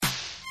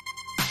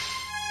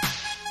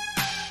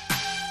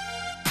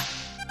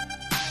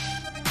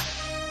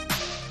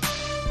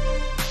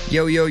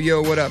Yo, yo,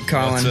 yo, what up,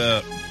 Colin? What's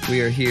up? We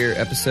are here,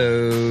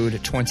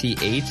 episode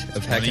 28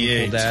 of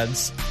Heckin' Cool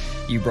Dads.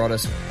 You brought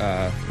us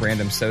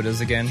random sodas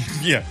again.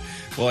 Yeah.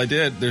 Well, I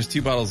did. There's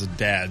 2 bottles of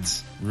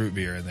Dad's root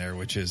beer in there,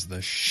 which is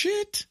the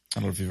shit. I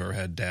don't know if you've ever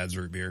had Dad's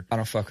root beer. I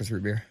don't fuck with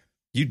root beer.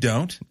 You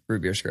don't?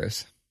 Root beer's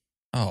gross.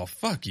 Oh,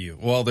 fuck you.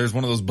 Well, there's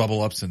one of those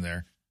bubble ups in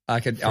there.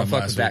 I'll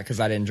fuck with that because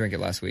I didn't drink it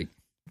last week.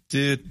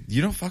 Dude,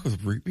 you don't fuck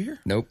with root beer?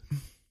 Nope.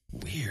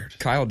 Weird.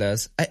 Kyle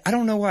does. I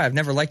don't know why. I've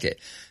never liked it.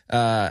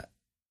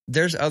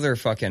 There's other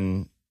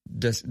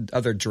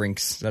other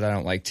drinks that I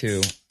don't like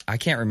too. I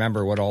can't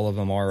remember what all of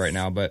them are right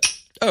now, but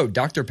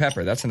Dr.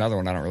 Pepper. That's another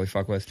one I don't really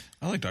fuck with.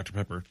 I like Dr.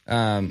 Pepper.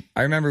 I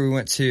remember we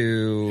went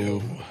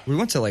to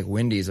like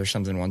Wendy's or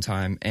something one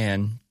time,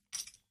 and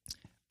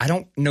I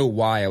don't know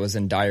why I was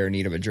in dire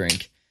need of a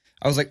drink.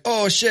 I was like,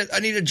 oh shit, I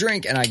need a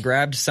drink. And I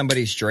grabbed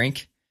somebody's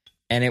drink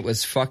and it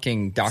was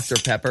fucking Dr.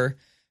 Pepper.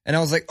 And I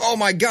was like, oh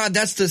my God,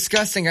 that's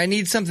disgusting. I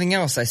need something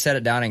else. I set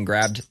it down and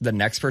grabbed the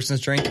next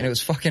person's drink and it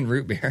was fucking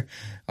root beer.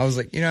 I was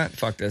like, you know what?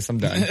 Fuck this. I'm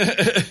done.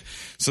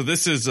 So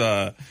this is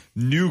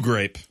New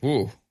Grape.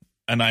 Ooh.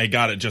 And I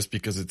got it just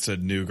because it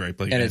said New Grape.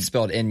 Like, and it's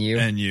spelled N-U.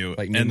 N-U.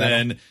 Like and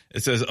then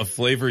it says a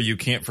flavor you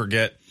can't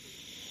forget.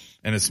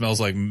 And it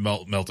smells like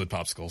melted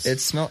popsicles.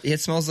 It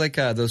smells like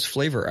those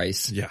flavor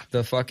ice. Yeah.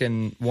 The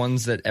fucking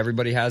ones that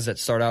everybody has that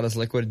start out as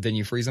liquid, then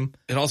you freeze them.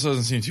 It also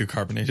doesn't seem too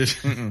carbonated.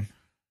 Mm-mm.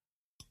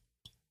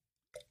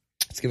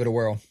 Let's give it a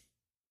whirl.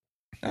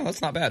 Oh,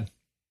 that's not bad.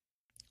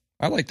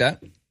 I like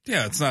that.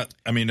 Yeah, it's not.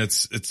 I mean, it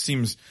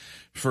seems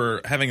for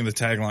having the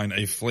tagline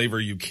 "a flavor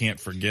you can't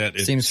forget."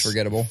 It seems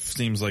forgettable.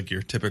 Seems like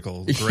your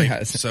typical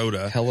grape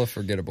soda. Hella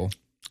forgettable.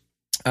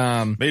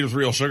 Made with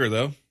real sugar,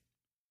 though.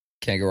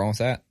 Can't go wrong with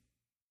that.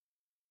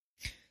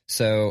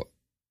 So,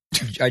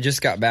 I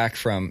just got back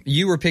from.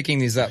 You were picking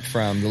these up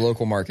from the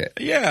local market.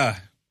 Yeah.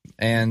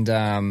 And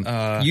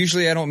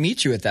usually I don't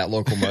meet you at that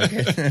local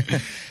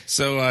market.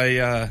 So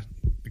I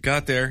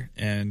got there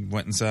and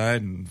went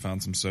inside and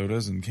found some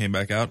sodas and came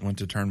back out and went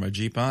to turn my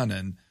Jeep on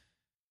and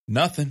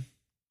nothing.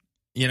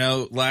 You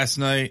know, last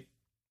night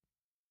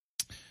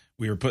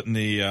we were putting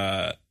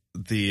the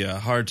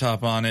hard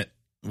top on it,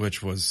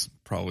 which was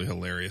probably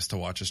hilarious to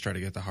watch us try to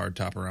get the hard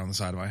top around the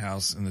side of my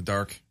house in the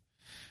dark.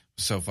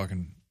 So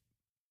fucking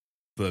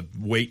the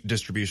weight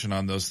distribution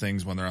on those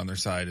things when they're on their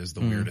side is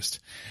the weirdest.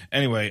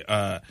 Anyway,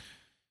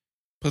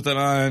 put that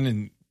on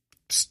and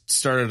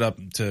started up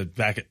to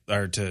back it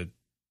or to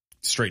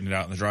straighten it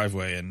out in the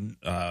driveway. And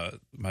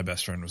my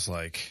best friend was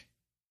like,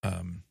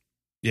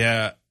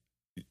 yeah,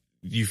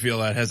 you feel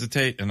that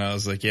hesitate? And I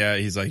was like, yeah.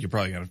 He's like, you're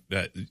probably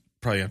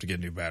have to get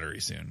a new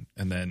battery soon.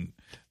 And then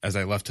as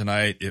I left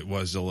tonight, it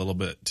was a little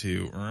bit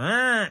too,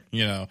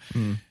 you know,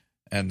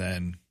 and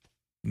then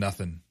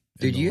nothing.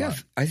 Dude,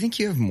 I think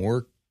you have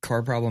more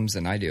car problems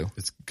than I do.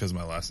 It's because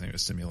my last name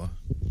is Simula.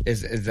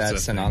 Is that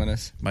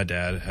synonymous? My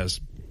dad has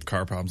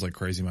car problems like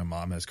crazy. My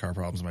mom has car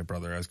problems. My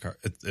brother has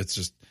it's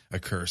just a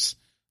curse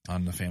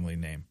on the family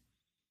name.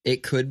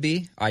 It could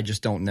be. I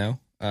just don't know.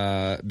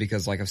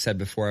 Because like I've said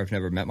before, I've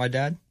never met my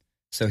dad.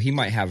 So he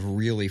might have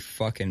really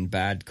fucking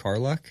bad car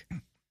luck.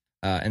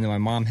 And then my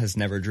mom has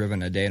never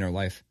driven a day in her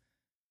life.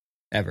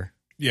 Ever.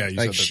 Yeah, you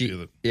like said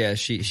that. Yeah,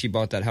 she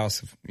bought that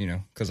house, you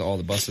know, because of all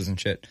the buses and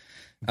shit.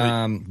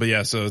 But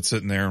yeah, so it's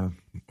sitting there.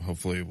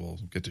 Hopefully we'll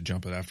get to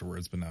jump it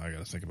afterwards. But now I got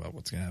to think about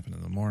what's going to happen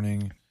in the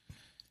morning.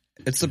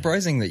 It's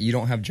surprising that you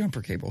don't have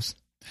jumper cables.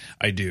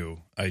 I do.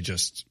 I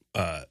just...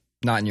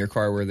 not in your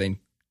car where they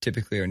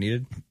typically are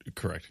needed?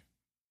 Correct.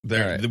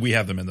 Right. We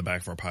have them in the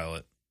back for a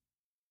Pilot.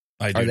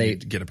 I do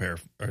need to get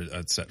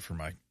a set for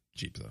my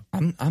Jeep, though.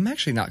 I'm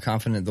actually not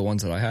confident the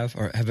ones that I have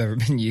have ever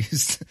been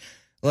used.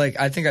 Like,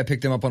 I think I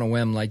picked them up on a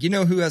whim. Like, you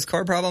know who has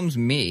car problems?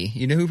 Me.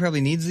 You know who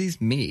probably needs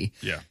these? Me.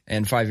 Yeah.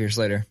 And 5 years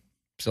later,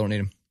 still don't need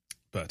them.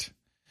 But,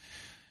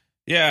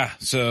 yeah,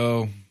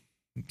 so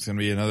it's going to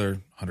be another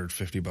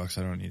 $150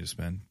 I don't need to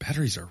spend.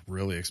 Batteries are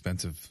really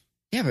expensive.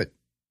 Yeah, but,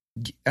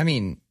 I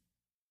mean,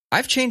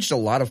 I've changed a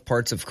lot of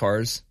parts of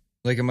cars,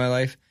 like, in my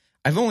life.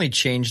 I've only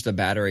changed the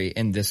battery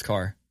in this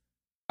car.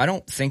 I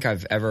don't think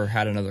I've ever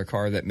had another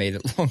car that made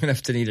it long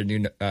enough to need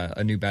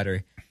a new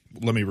battery.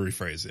 Let me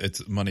rephrase.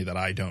 It's money that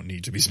I don't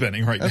need to be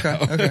spending right now.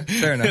 Okay,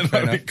 fair enough.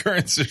 In my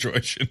current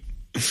situation.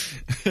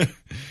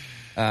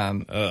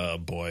 Oh,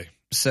 boy.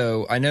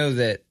 So I know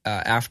that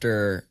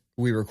after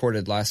we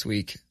recorded last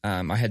week,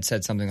 I had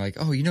said something like,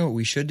 oh, you know what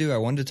we should do? I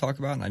wanted to talk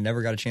about and I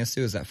never got a chance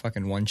to is that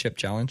fucking one chip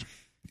challenge.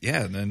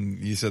 Yeah, and then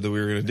you said that we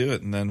were going to do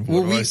it, and then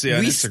what do I see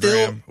on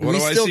Instagram? What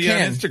do I see on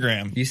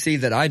Instagram? You see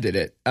that I did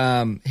it.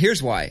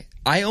 Here's why.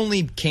 I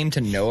only came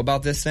to know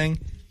about this thing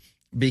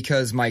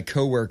because my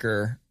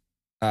coworker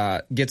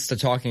gets to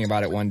talking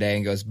about it one day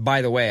and goes,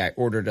 by the way, I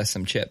ordered us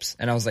some chips.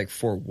 And I was like,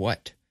 for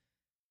what?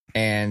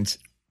 And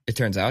it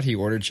turns out he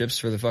ordered chips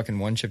for the fucking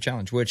one chip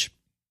challenge, which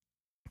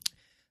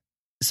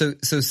so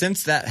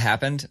since that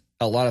happened,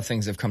 a lot of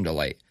things have come to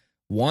light.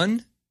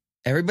 One,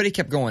 everybody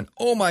kept going,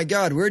 oh my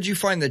God, where'd you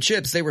find the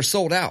chips? They were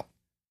sold out.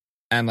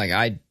 I'm like,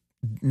 I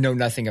know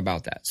nothing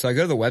about that. So I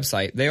go to the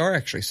website. They are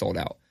actually sold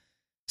out.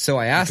 So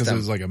I asked them.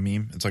 Because it's like a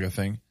meme. It's like a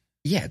thing.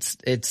 Yeah,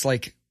 it's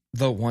like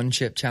the one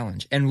chip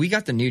challenge. And we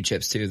got the new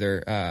chips too.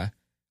 They're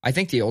I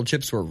think the old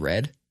chips were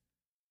red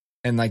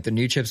and like the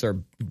new chips are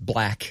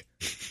black.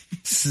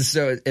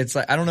 So it's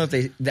like I don't know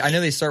if I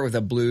know they start with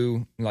a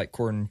blue like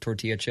corn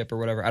tortilla chip or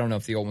whatever. I don't know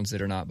if the old ones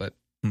did or not, but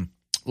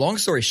long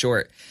story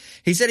short,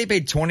 he said he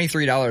paid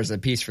 $23 a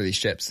piece for these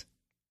chips.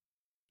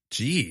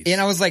 Jeez. And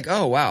I was like,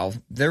 oh wow,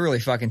 they're really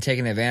fucking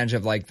taking advantage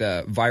of like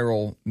the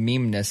viral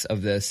meme-ness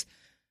of this.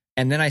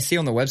 And then I see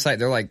on the website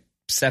they're like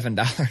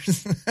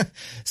 $7.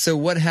 So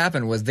what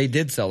happened was they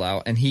did sell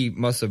out and he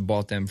must have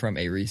bought them from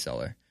a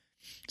reseller.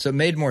 So it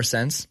made more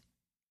sense.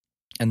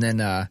 And then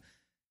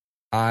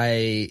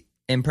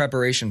in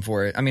preparation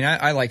for it, I mean,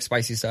 I like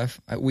spicy stuff.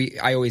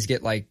 I always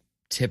get like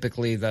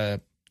typically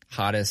the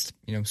hottest,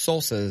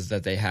 salsas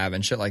that they have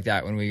and shit like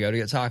that when we go to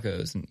get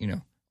tacos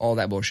and, all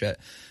that bullshit.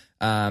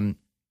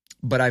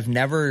 But I've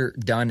never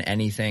done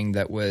anything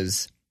that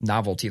was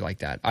novelty like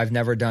that. I've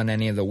never done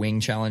any of the wing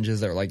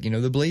challenges that are like,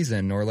 the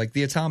Blazing or like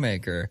the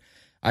Atomic, or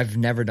I've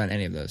never done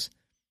any of those.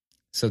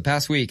 So the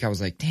past week I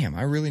was like, damn,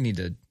 I really need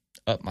to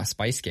up my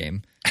spice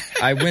game.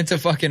 I went to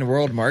fucking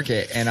World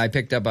Market and I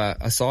picked up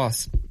a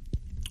sauce,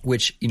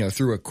 which,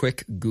 through a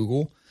quick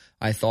Google,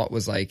 I thought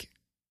was like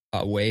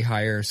a way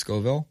higher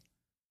Scoville.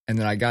 And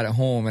then I got it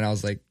home and I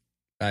was like,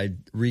 I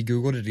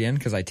re-Googled it again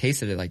because I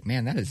tasted it like,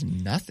 man, that is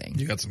nothing.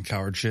 You got some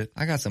coward shit?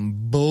 I got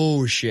some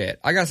bullshit.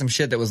 I got some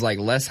shit that was like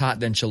less hot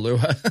than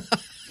Cholula.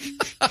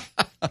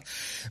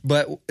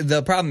 But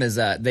the problem is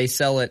that they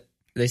sell it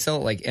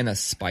like in a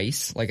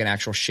spice, like an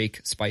actual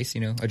shake spice, a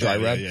dry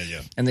rub.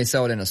 Yeah. And they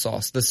sell it in a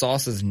sauce. The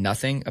sauce is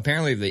nothing.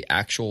 Apparently the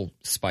actual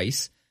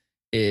spice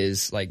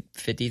is like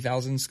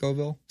 50,000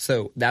 Scoville.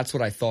 So that's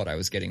what I thought I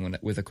was getting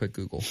with a quick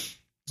Google.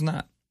 It's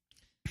not.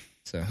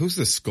 So who's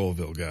the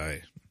Scoville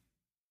guy?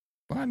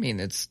 Well, I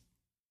mean,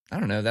 I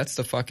don't know. That's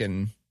the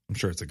fucking. I'm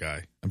sure it's a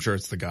guy. I'm sure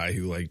it's the guy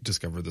who like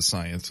discovered the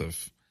science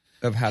of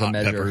how to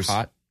measure peppers.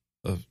 hot.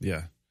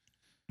 Yeah.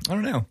 I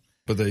don't know.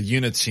 But the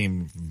units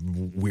seem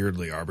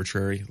weirdly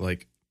arbitrary.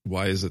 Like,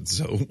 why is it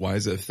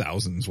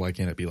thousands? Why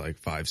can't it be like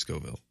 5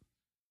 Scoville?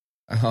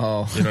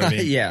 Oh, you know what I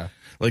mean? Yeah.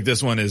 Like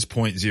this one is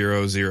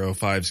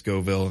 0.005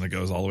 Scoville and it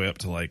goes all the way up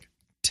to like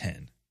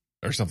 10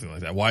 or something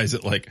like that. Why is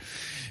it like,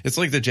 it's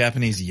like the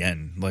Japanese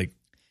yen. Like,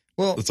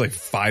 well, it's like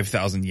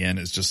 5,000 yen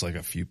is just like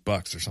a few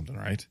bucks or something,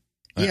 right?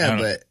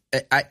 Yeah,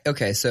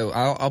 okay. So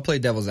I'll play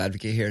devil's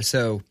advocate here.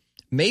 So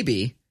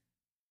maybe,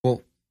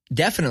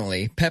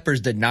 definitely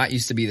peppers did not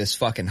used to be this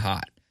fucking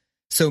hot.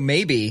 So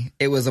maybe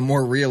it was a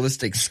more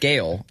realistic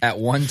scale at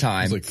one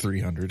time. It was like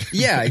 300.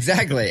 Yeah,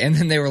 exactly. And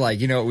then they were like,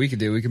 you know what we could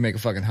do? We could make a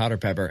fucking hotter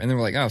pepper. And then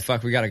we're like, oh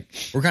fuck, we're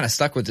kind of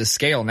stuck with this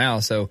scale now.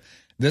 So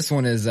this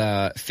one is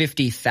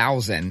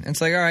 50,000.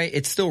 It's like, all right,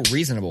 it's still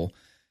reasonable.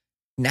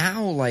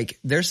 Now, like,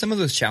 there's some of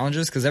those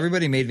challenges because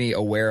everybody made me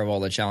aware of all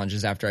the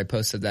challenges after I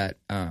posted that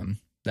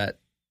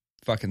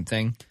fucking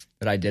thing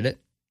that I did it.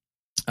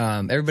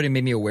 Everybody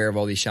made me aware of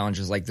all these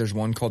challenges. Like, there's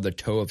one called the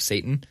Toe of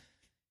Satan.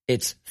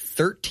 It's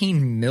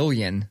 13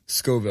 million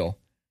Scoville.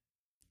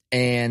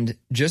 And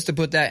just to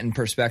put that in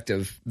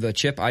perspective, the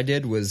chip I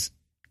did was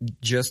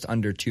just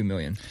under 2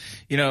 million.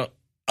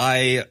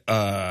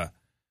 I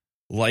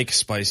like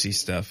spicy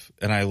stuff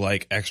and I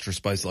like extra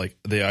spice. Like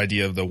the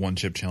idea of the one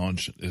chip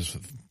challenge is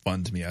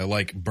fun to me. I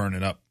like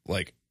burning up,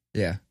 like,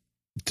 yeah,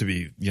 to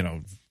be,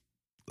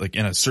 like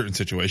in a certain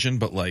situation,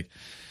 but like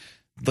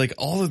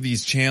all of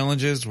these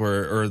challenges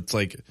or it's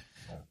like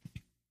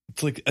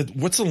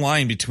what's the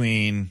line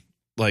between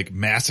like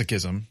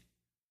masochism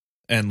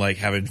and like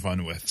having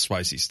fun with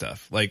spicy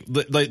stuff? Like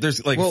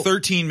there's like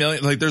 13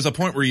 million, like there's a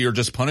point where you're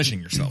just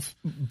punishing yourself.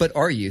 But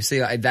are you? See,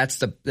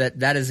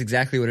 that is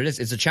exactly what it is.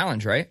 It's a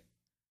challenge, right?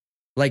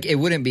 Like, it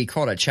wouldn't be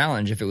called a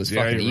challenge if it was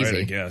fucking easy.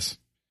 Right, I guess.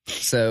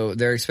 So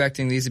they're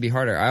expecting these to be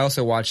harder. I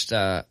also watched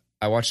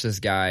this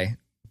guy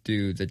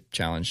do the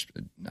challenge.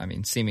 I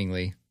mean,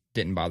 seemingly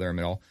didn't bother him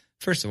at all.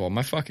 First of all,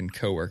 my fucking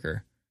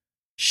coworker,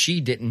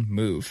 she didn't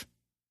move,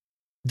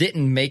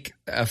 didn't make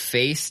a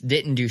face,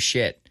 didn't do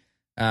shit.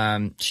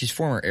 She's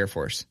former Air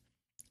Force,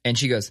 and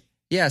she goes,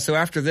 yeah, so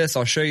after this,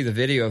 I'll show you the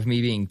video of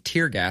me being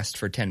tear gassed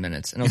for 10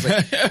 minutes. And I was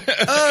like,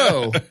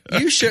 oh,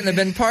 you shouldn't have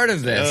been part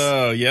of this.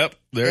 Oh, yep.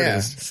 There it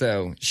is.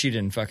 So she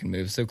didn't fucking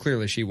move. So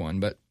clearly she won.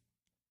 But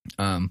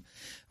I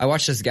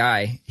watched this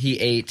guy. He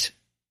ate,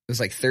 it was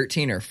like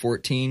 13 or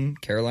 14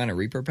 Carolina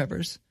Reaper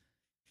peppers,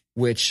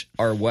 which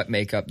are what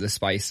make up the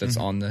spice that's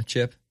on the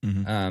chip.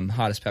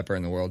 Hottest pepper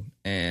in the world.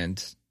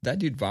 And that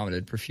dude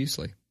vomited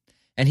profusely.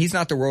 And he's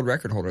not the world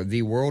record holder.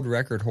 The world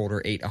record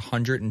holder ate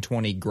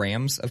 120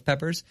 grams of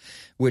peppers,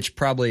 which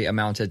probably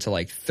amounted to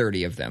like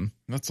 30 of them.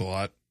 That's a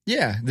lot.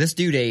 Yeah. This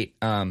dude ate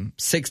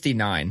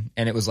 69,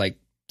 and it was like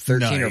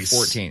 13 or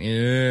 14.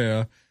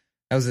 Yeah.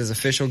 That was his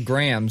official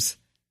grams.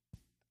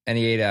 And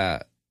he ate, I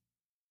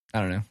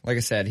don't know. Like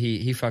I said,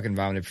 he fucking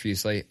vomited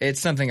profusely.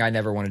 It's something I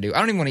never want to do. I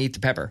don't even want to eat the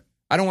pepper.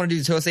 I don't want to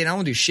do the toast. I don't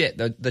want to do shit.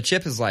 The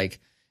chip is like,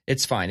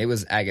 it's fine. It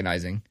was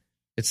agonizing.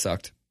 It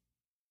sucked.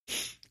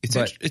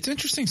 It's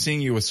interesting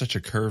seeing you with such a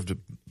curved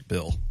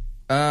bill.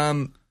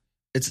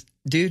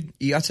 Dude,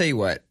 I'll tell you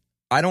what.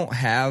 I don't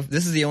have,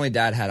 this is the only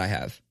dad hat I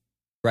have,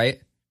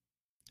 right?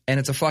 And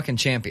it's a fucking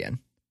Champion.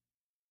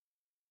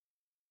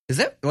 Is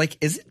that like,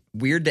 is it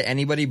weird to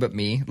anybody but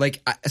me?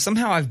 Like,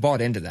 somehow I've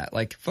bought into that.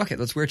 Like, fuck it,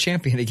 let's wear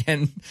Champion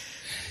again.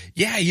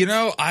 Yeah, you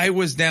know, I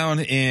was down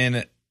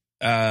in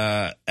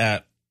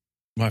at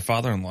my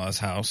father-in-law's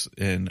house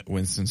in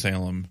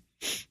Winston-Salem,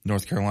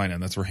 North Carolina,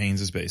 and that's where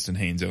Hanes is based, and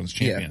Hanes owns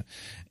Champion.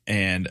 Yeah.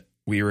 And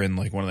we were in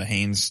like one of the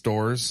Hanes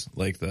stores,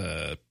 like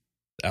the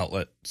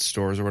outlet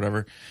stores or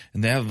whatever,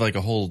 and they have like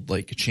a whole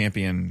like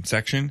Champion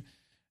section.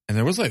 And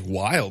there was like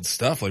wild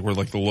stuff, like where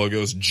like the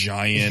logo's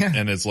giant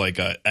and it's like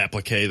a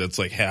applique that's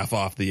like half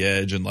off the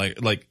edge, and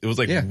like it was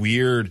like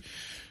weird,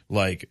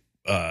 like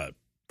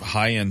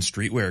high end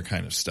streetwear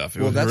kind of stuff.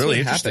 It was really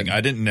interesting.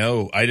 I didn't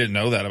know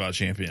that about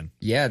Champion.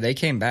 Yeah, they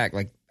came back.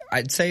 Like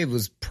I'd say it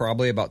was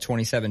probably about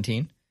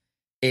 2017.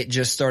 It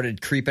just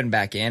started creeping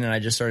back in, and I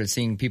just started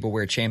seeing people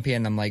wear Champion.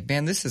 And I'm like,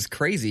 man, this is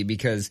crazy,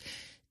 because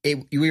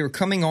we were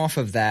coming off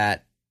of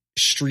that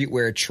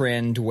streetwear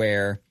trend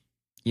where,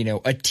 you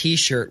know, a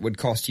t-shirt would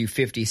cost you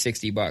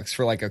 $50-$60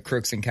 for like a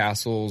Crooks and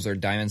Castles or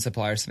Diamond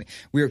Supply or something.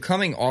 We were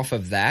coming off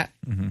of that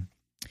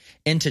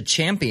into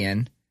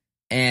Champion,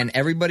 and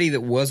everybody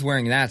that was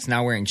wearing that's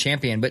now wearing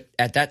Champion. But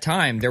at that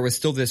time, there was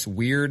still this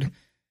weird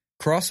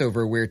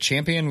crossover where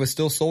Champion was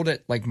still sold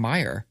at like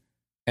Meijer,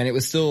 and it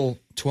was still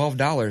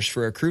 $12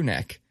 for a crew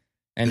neck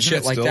and Isn't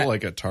shit it like still that.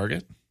 Like at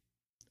Target?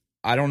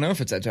 I don't know if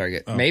it's at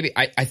Target. Oh. Maybe.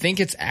 I think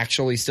it's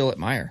actually still at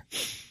Meijer.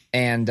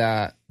 And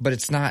but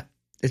it's not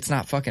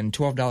fucking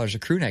 $12 a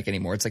crew neck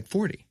anymore. It's like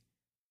 $40.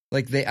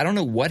 Like I don't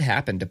know what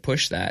happened to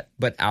push that,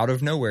 but out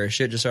of nowhere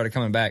shit just started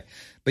coming back.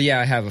 But yeah,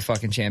 I have a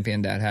fucking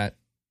Champion dad hat.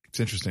 It's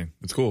interesting.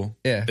 It's cool.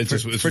 Yeah.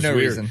 It's for no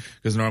weird, reason.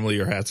 Because normally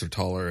your hats are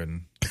taller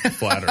and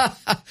flatter.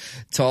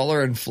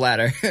 Taller and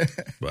flatter.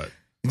 But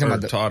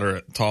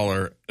taller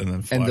and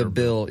then flatter. And the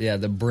bill,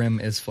 the brim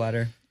is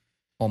flatter.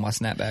 On my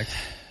snapback.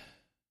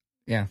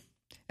 Yeah.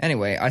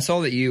 Anyway, I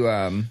saw that you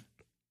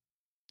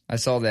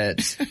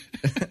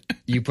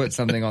you put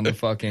something on the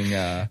fucking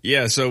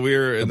so we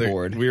were in the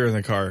board. We were in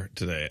the car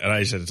today, and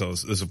I just had to tell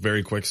this is a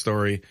very quick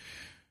story.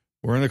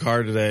 We're in the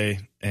car today,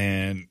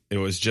 and it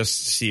was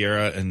just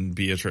Sierra and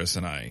Beatrice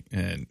and I,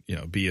 and you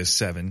know, Bea is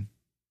 7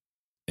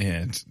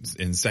 and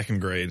in 2nd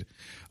grade.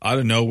 Out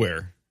of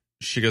nowhere,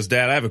 she goes,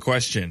 "Dad, I have a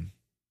question,"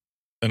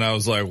 and I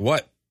was like,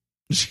 "What?"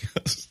 She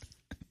goes,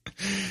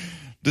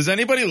 "Does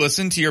anybody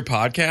listen to your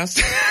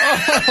podcast?"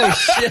 Oh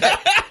shit.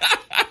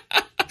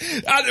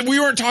 We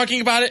weren't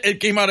talking about it. It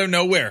came out of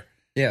nowhere.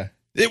 Yeah.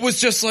 It was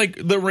just like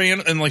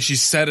and like she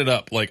set it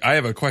up. Like, I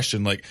have a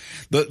question. Like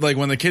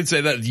when the kids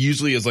say that,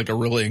 usually is like a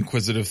really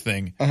inquisitive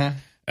thing. Uh-huh.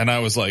 And I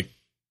was like,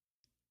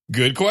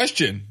 good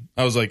question.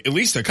 I was like, at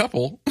least a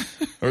couple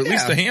or at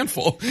least a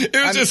handful. It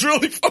was just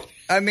really funny.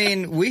 I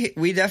mean,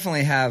 we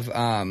definitely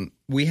have,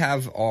 we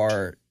have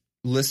our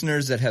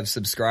listeners that have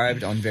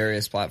subscribed on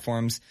various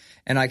platforms.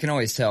 And I can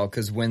always tell,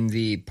 because when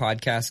the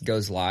podcast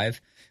goes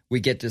live, we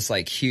get this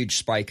like huge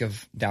spike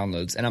of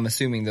downloads, and I'm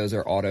assuming those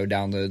are auto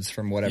downloads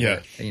from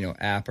whatever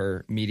app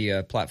or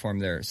media platform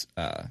they're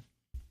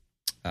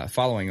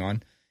following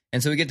on,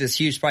 and so we get this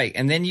huge spike,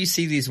 and then you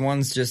see these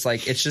ones just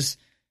like it's just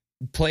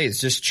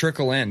plays just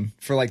trickle in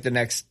for like the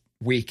next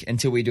week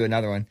until we do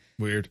another one.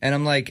 Weird. And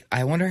I'm like,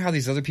 I wonder how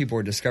these other people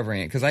are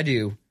discovering it, because I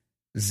do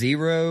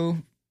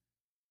zero,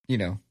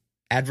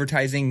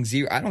 advertising,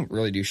 zero. I don't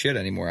really do shit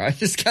anymore. I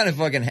just kind of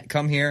fucking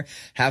come here,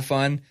 have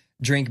fun,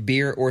 drink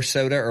beer or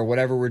soda or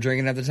whatever we're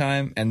drinking at the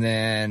time, and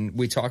then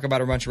we talk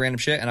about a bunch of random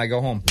shit, and I go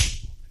home.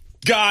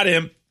 Got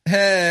him.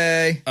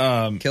 Hey.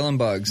 Killing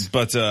bugs.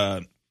 But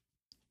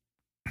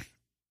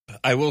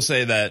I will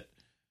say that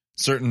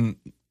certain,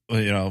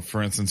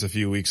 for instance, a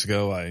few weeks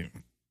ago, I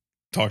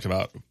talked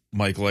about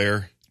Mike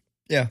Lair.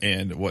 Yeah.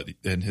 And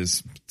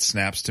his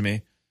snaps to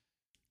me.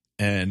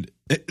 And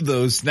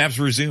those snaps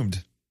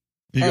resumed.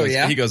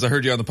 He goes, I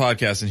heard you on the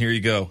podcast, and here you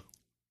go.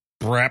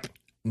 Brap.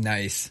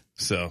 Nice.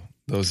 So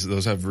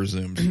those have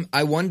resumed.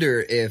 I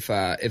wonder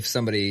if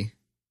somebody,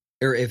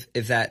 or if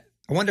that,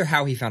 I wonder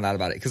how he found out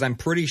about it, because I'm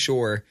pretty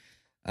sure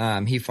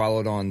he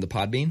followed on the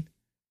Podbean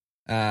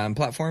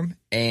platform,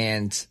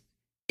 and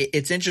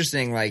it's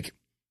interesting, like,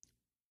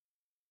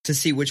 to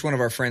see which one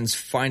of our friends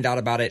find out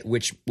about it,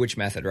 which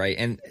method, right?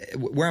 And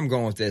where I'm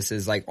going with this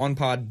is, like, on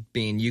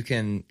Podbean, you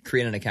can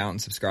create an account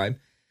and subscribe,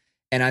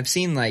 and I've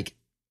seen like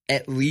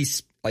at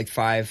least like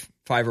five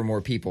or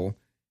more people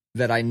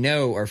that I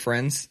know are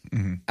friends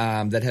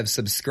that have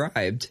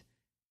subscribed,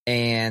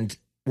 and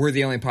we're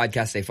the only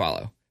podcast they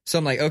follow. So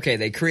I'm like, okay,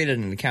 they created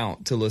an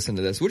account to listen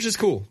to this, which is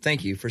cool.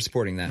 Thank you for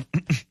supporting that.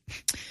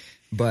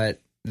 But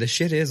the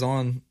shit is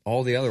on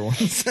all the other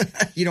ones.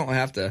 You don't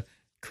have to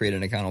create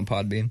an account on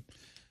Podbean.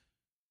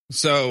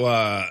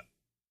 So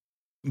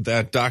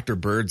that Dr.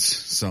 Bird's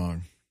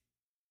song,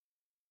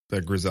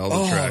 that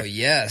Griselda track. Oh,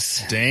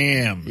 yes.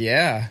 Damn.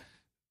 Yeah.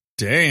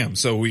 Damn.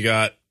 So we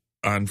got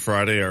on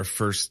Friday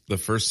the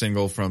first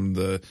single from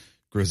the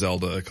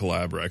Griselda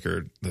collab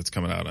record that's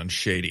coming out on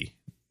Shady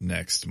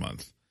next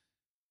month.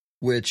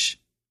 Which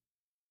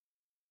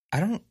I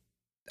don't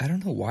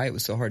know why it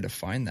was so hard to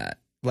find that.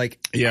 Like,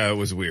 Yeah, it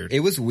was weird. it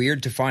was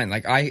weird to find.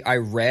 Like, I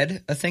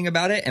read a thing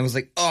about it and was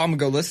like, oh, I'm gonna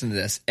go listen to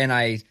this. And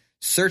I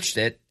searched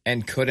it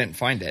and couldn't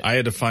find it. I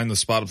had to find the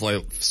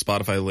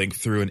Spotify link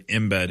through an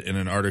embed in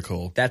an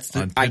article.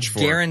 On I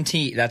Pitchfork.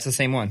 guarantee that's the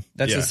same one.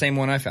 That's Yeah. the same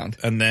one I found.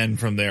 And then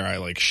from there, I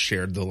like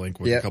shared the link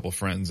with Yep. a couple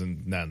friends,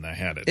 and then I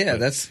had it. Yeah, But,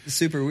 that's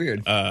super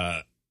weird.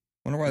 Wonder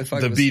why the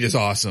fuck the it was, beat is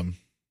awesome.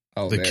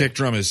 Oh, The very. kick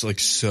drum is like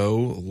so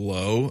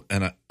low,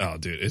 and oh,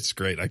 dude, it's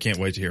great. I can't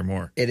wait to hear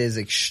more. It is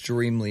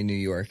extremely New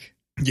York.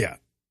 Yeah,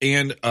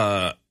 and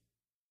on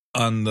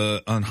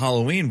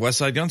Halloween, West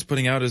Side Gun's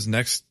putting out his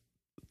next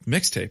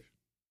mixtape.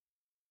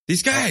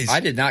 These guys,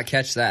 I did not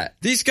catch that.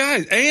 these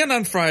guys, and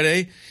on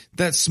Friday,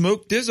 that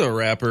Smoke Dizzo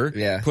rapper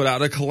put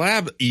out a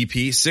collab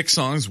EP, 6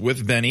 songs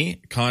with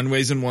Benny.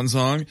 Conway's in one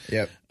song.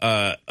 Yep.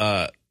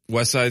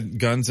 West Side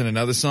Gun's in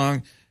another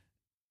song,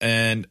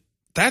 and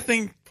that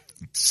thing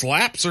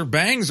slaps or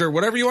bangs or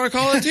whatever you want to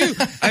call it too.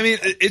 I mean,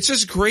 it's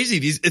just crazy.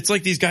 It's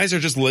like these guys are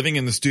just living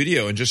in the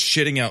studio and just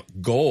shitting out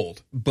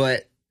gold.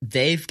 But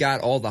they've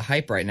got all the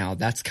hype right now.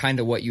 That's kind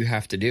of what you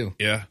have to do.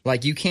 Yeah.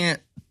 Like, you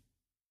can't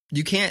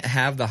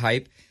have the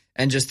hype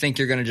and just think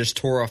you're going to just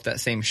tour off that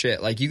same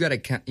shit. Like, you got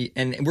to,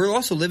 and we're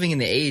also living in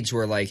the age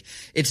where, like,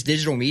 it's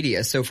digital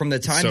media. So from the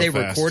time So they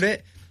fast. record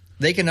it,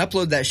 they can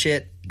upload that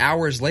shit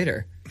hours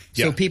later.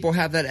 So Yeah. people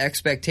have that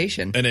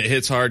expectation. And it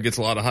hits hard, gets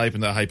a lot of hype,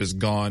 and that hype is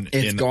gone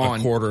It's in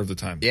gone. a quarter of the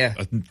time. Yeah.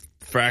 A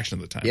fraction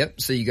of the time.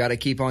 Yep. So you got to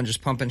keep on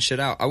just pumping shit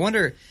out. I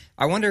wonder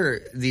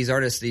these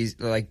artists, these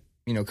like,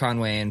 you know,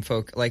 Conway and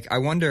folk, like, I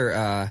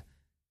wonder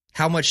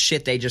how much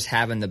shit they just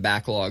have in the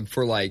backlog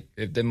for, like,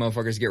 if the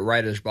motherfuckers get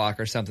writer's block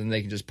or something,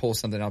 they can just pull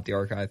something out the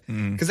archive.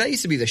 Because that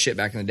used to be the shit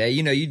back in the day.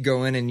 You know, you'd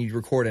go in and you'd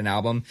record an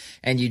album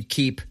and you'd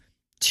keep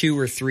 2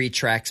 or 3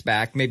 tracks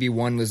back. Maybe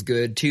 1 was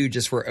good, 2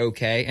 just were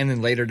okay, and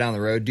then later down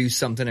the road do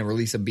something and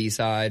release a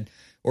B-side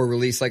or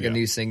release like a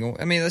new single.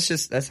 I mean,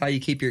 that's how you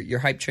keep your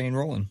hype train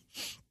rolling.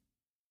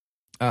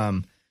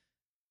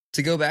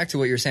 To go back to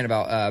what you were saying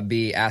about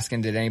B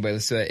asking did anybody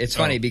listen to it, it's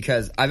funny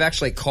because I've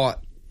actually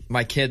caught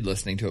my kid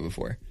listening to it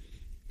before.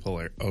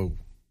 Oh.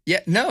 Yeah,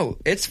 no,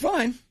 it's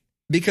fine.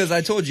 Because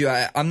I told you,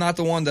 I'm not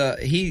the one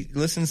he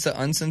listens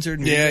to uncensored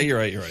music. Yeah, you're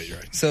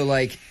right. So,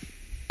 like,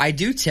 I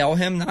do tell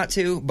him not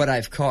to, but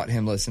I've caught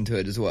him listen to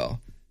it as well.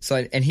 So,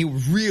 and he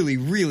really,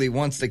 really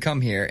wants to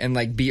come here and,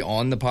 like, be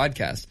on the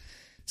podcast.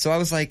 So I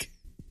was like,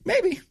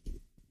 maybe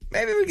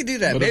we could do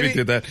that. What if he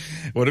did that?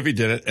 What if he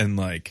did it and,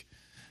 like,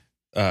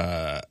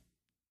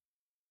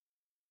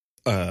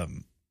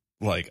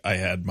 like I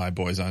had my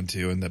boys on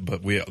too, and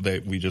but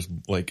we just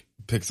like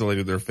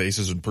pixelated their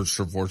faces and pushed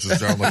their voices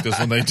down like this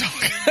when they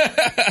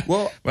talk.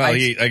 Well,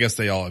 I guess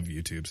they all have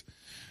YouTubes.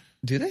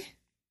 Do they?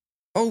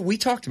 Oh, we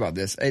talked about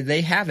this.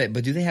 They have it,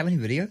 but do they have any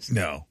videos?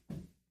 No,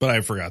 but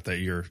I forgot that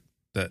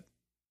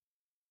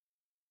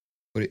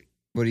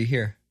What do you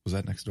hear? Was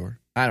that next door?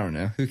 I don't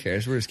know. Who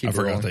cares? We're just keep I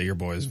forgot rolling. that your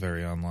boy is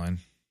very online.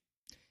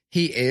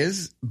 He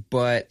is,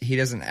 but he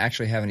doesn't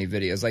actually have any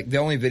videos. Like, the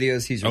only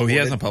videos he's recorded, Oh, he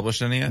hasn't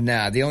published any yet?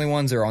 Nah, the only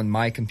ones are on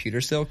my computer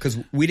still because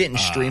we didn't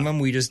stream them.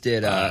 We just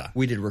did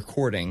we did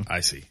recording. I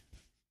see.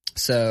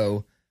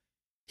 So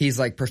he's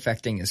like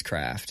perfecting his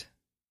craft.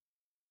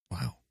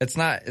 Wow.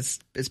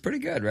 It's pretty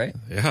good, right?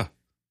 Yeah.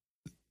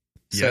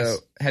 So Yes.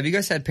 have you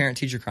guys had parent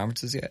teacher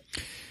conferences yet?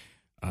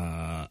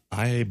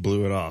 I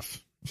blew it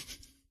off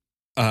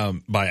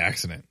by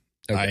accident.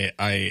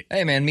 Okay.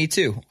 Hey man, me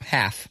too.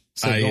 Half.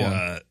 So go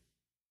on.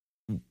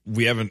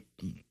 We haven't,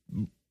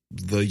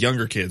 the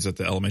younger kids at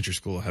the elementary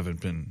school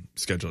haven't been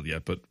scheduled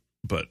yet, but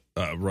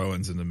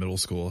Rowan's in the middle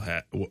school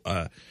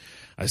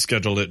I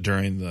scheduled it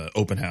during the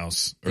open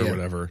house or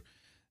whatever.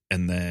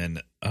 And then,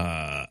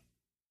 I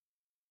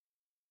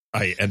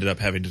ended up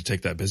having to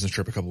take that business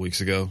trip a couple weeks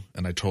ago,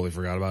 and I totally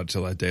forgot about it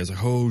till that day. I was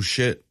like, oh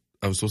shit,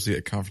 I was supposed to be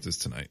at conferences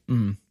tonight,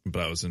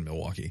 but I was in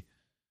Milwaukee.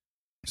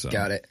 So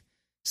Got it.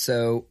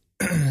 So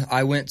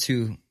I went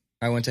to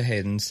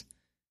Hayden's.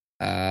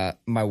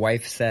 My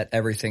wife set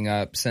everything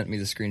up, sent me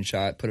the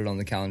screenshot, put it on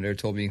the calendar,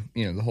 told me,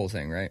 the whole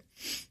thing, right?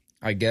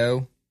 I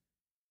go,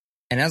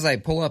 and as I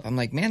pull up, I'm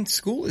like, man,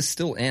 school is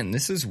still in.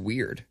 This is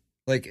weird.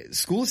 Like,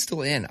 school is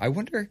still in. I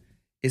wonder,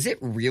 is it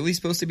really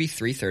supposed to be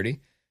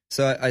 3:30?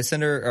 So I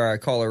send her, or I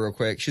call her real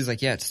quick. She's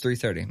like, yeah, it's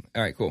 3:30.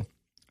 All right, cool.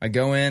 I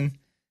go in.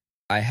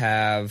 I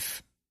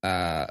have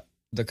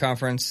the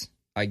conference.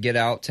 I get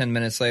out 10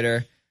 minutes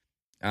later.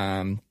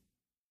 Go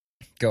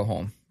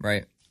home,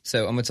 right? So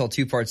I'm going to tell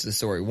 2 parts of the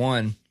story.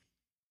 One,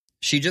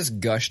 she just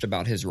gushed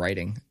about his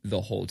writing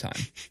the whole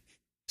time.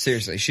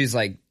 Seriously. She's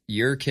like,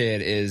 your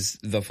kid is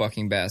the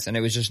fucking best. And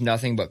it was just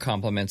nothing but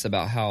compliments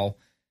about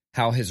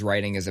how his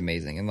writing is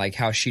amazing. And like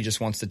how she just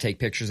wants to take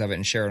pictures of it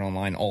and share it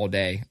online all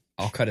day.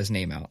 I'll cut his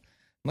name out.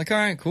 I'm like, all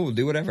right, cool.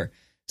 Do whatever.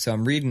 So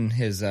I'm reading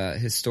his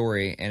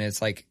story, and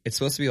it's like, it's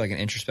supposed to be like an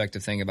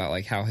introspective thing about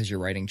like how has your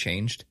writing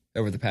changed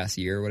over the past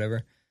year or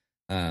whatever.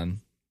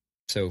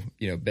 So,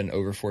 been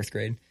over 4th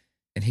grade.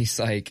 And he's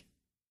like,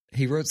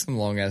 he wrote some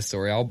long ass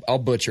story. I'll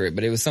butcher it,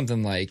 but it was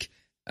something like,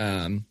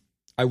 I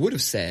would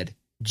have said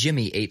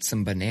Jimmy ate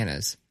some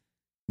bananas.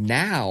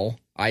 Now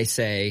I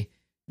say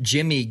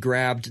Jimmy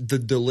grabbed the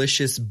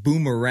delicious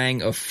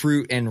boomerang of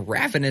fruit and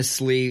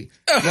ravenously,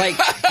 like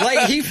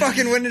he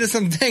fucking went into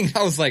something.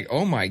 I was like,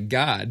 oh my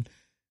God,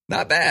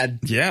 not bad.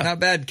 Yeah. Not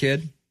bad,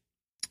 kid.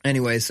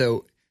 Anyway,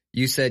 so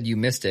you said you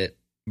missed it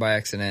by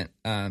accident.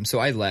 So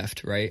I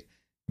left, right?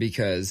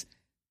 Because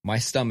my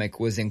stomach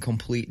was in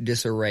complete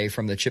disarray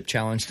from the chip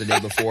challenge the day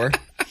before.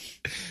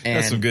 And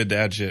That's some good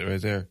dad shit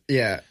right there.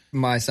 yeah,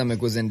 my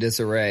stomach was in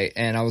disarray.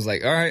 And I was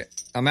like, all right,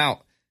 I'm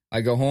out.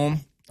 I go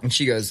home. And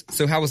she goes,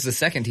 so how was the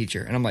second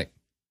teacher? And I'm like,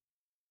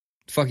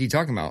 the fuck are you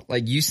talking about?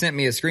 Like, you sent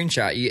me a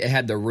screenshot. It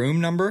had the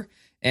room number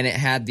and it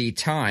had the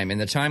time. And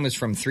the time was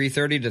from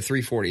 3:30 to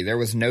 3:40. There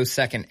was no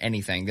second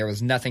anything. There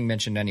was nothing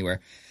mentioned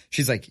anywhere.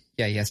 She's like,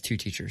 yeah, he has 2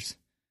 teachers.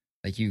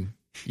 Like, you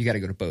got to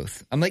go to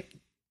both. I'm like,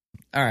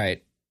 all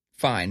right,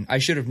 fine. I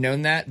should have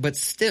known that. But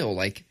still,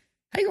 like,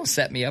 how you going to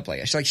set me up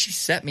like that? She's like, she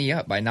set me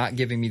up by not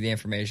giving me the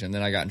information.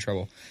 Then I got in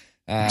trouble.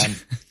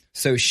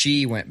 So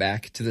she went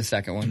back to the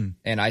second one,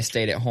 and I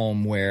stayed at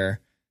home where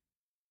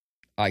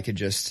I could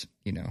just,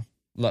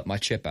 let my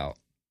chip out.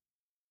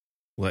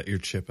 Let your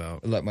chip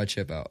out. Let my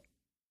chip out.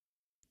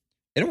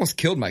 It almost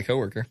killed my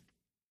coworker.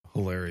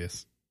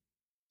 Hilarious.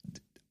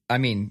 I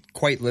mean,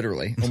 quite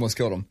literally, almost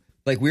killed him.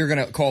 Like, we were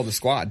going to call the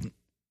squad.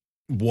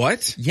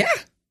 What? Yeah.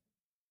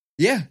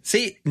 Yeah.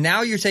 See,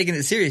 now you're taking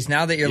it serious.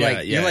 Now that you're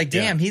like,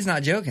 damn, he's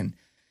not joking.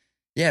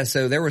 Yeah.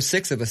 So there were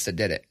 6 of us that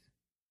did it.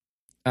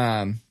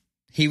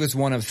 He was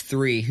one of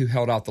 3 who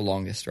held out the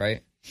longest,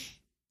 right?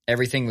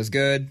 Everything was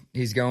good.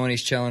 He's going,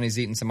 he's chilling, he's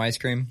eating some ice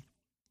cream.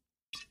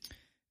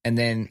 And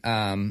then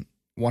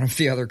one of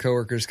the other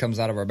coworkers comes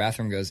out of our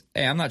bathroom and goes,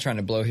 hey, I'm not trying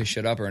to blow his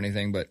shit up or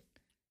anything, but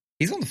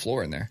he's on the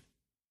floor in there.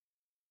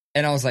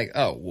 And I was like,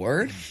 oh,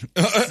 word?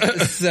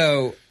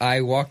 So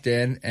I walked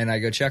in and I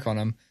go check on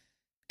him.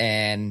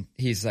 And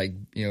he's like,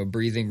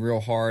 breathing real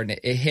hard. And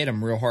it hit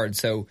him real hard.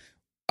 So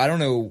I don't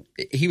know.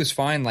 He was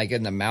fine, like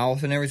in the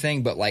mouth and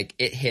everything, but like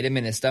it hit him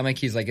in his stomach.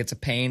 He's like, it's a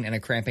pain and a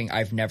cramping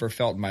I've never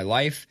felt in my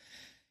life.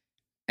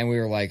 And we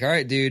were like, all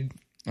right, dude,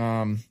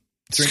 try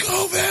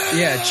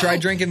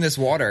drinking this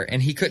water.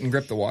 And he couldn't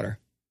grip the water.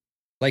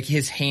 Like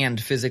his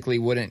hand physically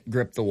wouldn't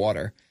grip the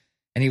water.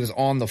 And he was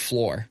on the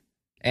floor.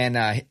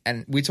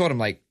 And we told him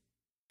like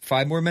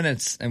 5 more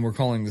minutes and we're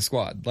calling the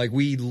squad. Like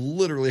we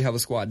literally have a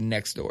squad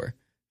next door.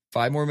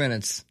 5 more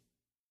minutes.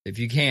 If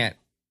you can't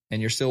and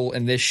you're still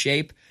in this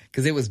shape,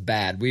 because it was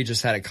bad. We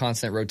just had a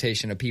constant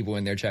rotation of people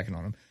in there checking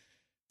on him.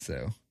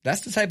 So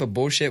that's the type of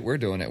bullshit we're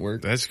doing at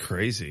work. That's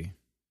crazy.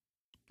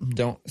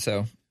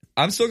 So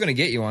I'm still going to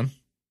get you one.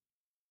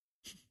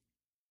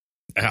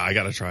 I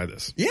got to try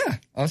this. Yeah,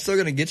 I'm still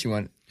going to get you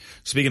one.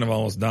 Speaking of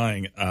almost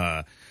dying,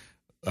 I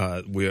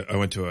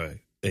went to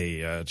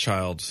a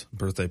child's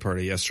birthday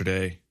party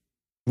yesterday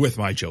with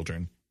my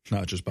children,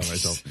 not just by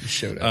myself.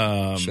 Showed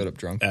up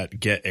drunk at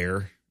Get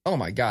Air. Oh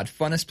my God,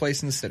 funnest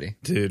place in the city.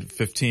 Dude,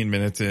 15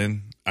 minutes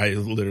in, I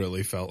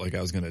literally felt like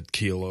I was going to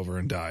keel over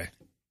and die.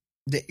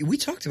 We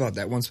talked about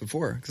that once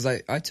before because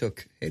I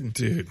took Hayden.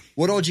 Dude.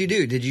 What all did you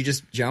do? Did you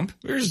just jump?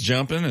 We were just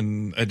jumping,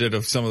 and I did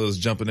some of those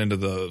jumping into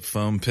the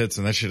foam pits,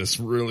 and that shit is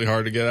really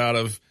hard to get out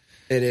of.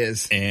 It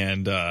is.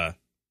 And, that,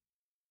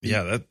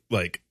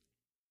 like,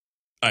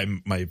 I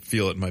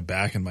feel it in my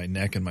back and my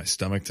neck and my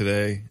stomach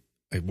today.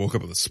 I woke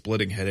up with a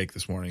splitting headache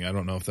this morning. I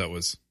don't know if that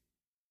was,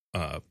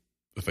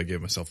 if I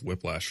gave myself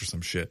whiplash or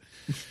some shit,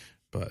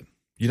 but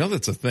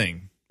that's a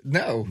thing.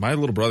 No. My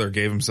little brother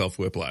gave himself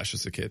whiplash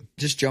as a kid.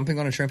 Just jumping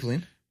on a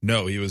trampoline?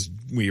 No,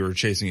 we were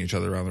chasing each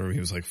other around the room. He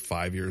was like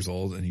 5 years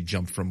old and he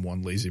jumped from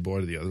one lazy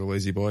boy to the other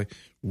lazy boy,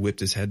 whipped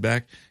his head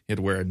back. He had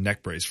to wear a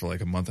neck brace for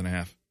like a month and a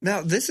half.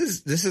 Now, this is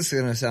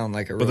going to sound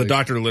like But the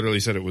doctor literally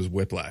said it was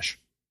whiplash.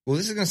 Well,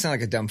 this is going to sound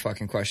like a dumb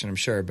fucking question, I'm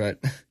sure,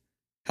 but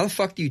how the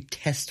fuck do you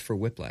test for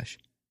whiplash?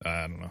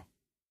 I don't know.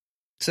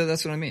 So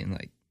that's what I mean.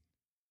 Like,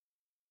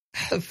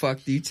 how the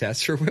fuck do you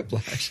test for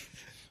whiplash?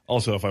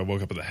 Also, if I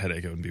woke up with a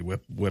headache, it wouldn't be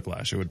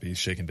whiplash. It would be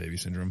shaken baby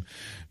syndrome.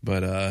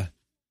 But,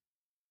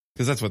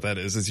 because that's what that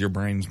is. It's your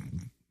brain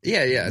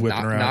whipping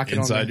around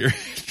inside your...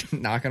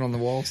 knocking on the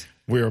walls.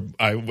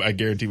 I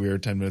guarantee we are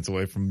 10 minutes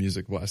away from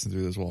music blasting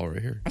through this wall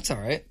right here. That's all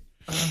right.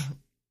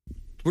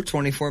 We're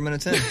 24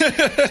 minutes in.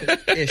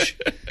 Ish.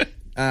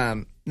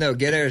 No,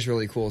 Get Air is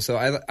really cool. So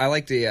I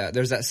like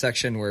there's that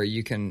section where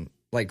you can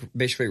like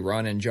basically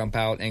run and jump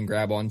out and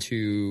grab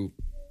onto,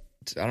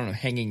 I don't know,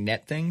 hanging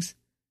net things.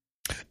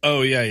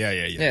 Oh, yeah. Yeah,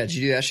 did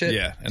you do that shit?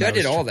 Yeah. Dude, I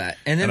did all that.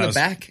 And in the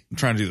back... I'm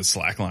trying to do the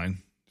slack line.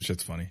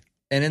 Shit's funny.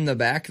 And in the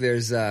back,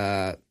 there's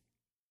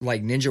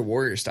like Ninja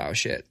Warrior style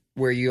shit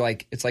where you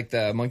like, it's like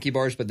the monkey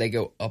bars, but they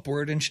go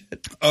upward and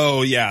shit.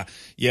 Oh, yeah.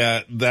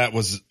 Yeah, that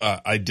was,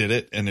 I did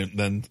it. And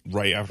then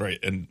right after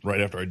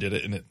I did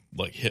it and it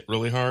like hit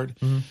really hard.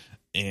 Mm-hmm.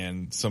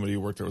 And somebody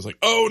who worked there was like,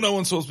 oh, no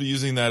one's supposed to be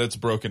using that. It's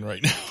broken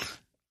right now.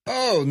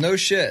 Oh, no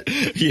shit.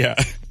 Yeah.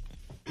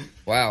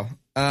 Wow.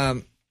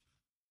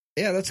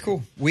 Yeah, that's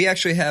cool. We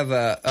actually have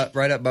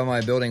right up by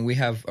my building. We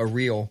have a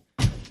real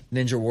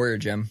Ninja Warrior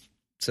gym.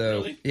 So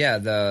really? Yeah,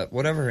 the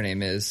whatever her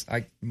name is,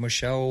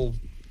 Michelle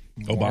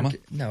Obama.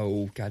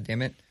 No, God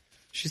damn it,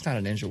 she's not a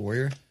Ninja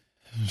Warrior.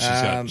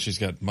 She's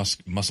got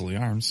muscly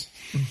arms.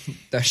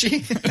 Does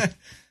she?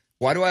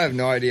 Why do I have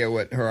no idea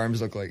what her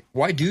arms look like?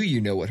 Why do you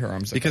know what her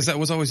arms look like? Because that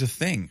was always a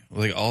thing.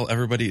 Like all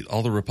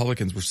the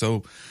Republicans were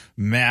so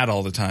mad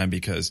all the time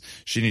because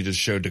she needed to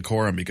show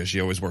decorum because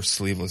she always wore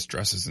sleeveless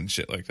dresses and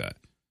shit like that.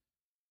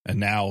 And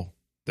now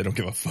they don't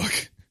give a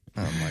fuck.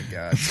 Oh my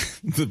God.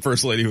 The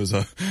first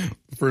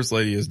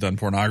lady has done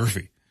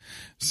pornography.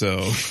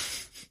 So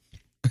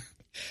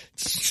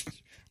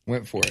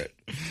went for it.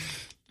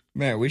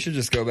 Man, we should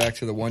just go back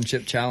to the one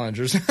chip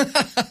challengers.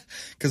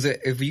 Because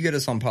if you get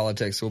us on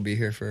politics, we'll be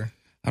here for.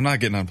 I'm not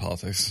getting on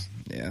politics.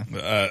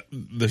 Yeah.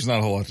 There's not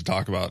a whole lot to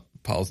talk about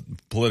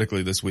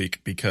politically this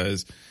week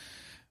because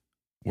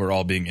we're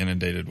all being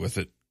inundated with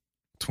it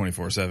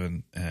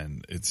 24/7,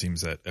 and it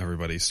seems that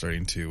everybody's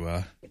starting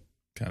to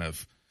kind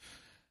of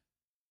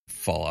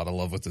fall out of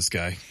love with this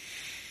guy.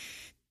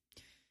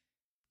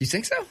 You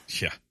think so?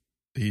 Yeah,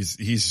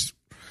 he's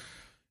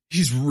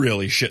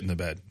really shitting the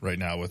bed right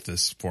now with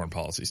this foreign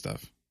policy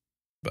stuff,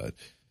 but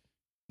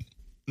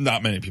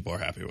not many people are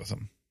happy with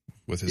him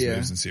with his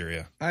moves in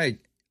Syria.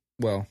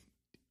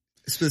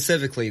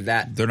 Specifically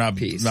that they're not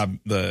piece.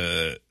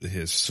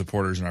 His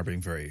supporters are not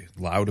being very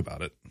loud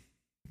about it,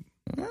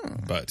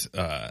 but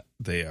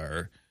they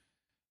are.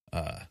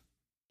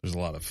 There's a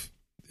lot of.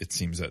 It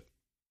seems that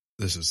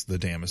the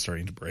dam is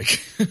starting to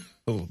break a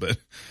little bit.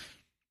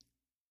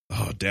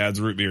 Oh, Dad's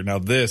root beer. Now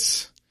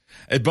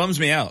it bums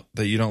me out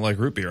that you don't like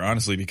root beer,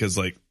 honestly, because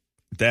like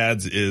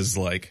Dad's is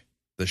like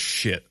the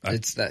shit.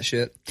 It's that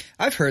shit.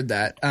 I've heard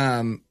that.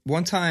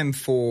 One time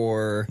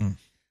for,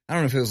 I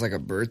don't know if it was like a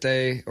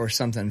birthday or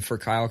something for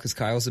Kyle, because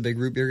Kyle's a big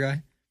root beer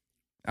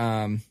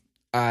guy.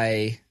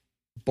 I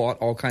bought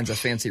all kinds of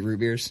fancy root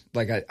beers.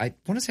 Like I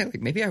want to say like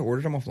maybe I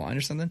ordered them offline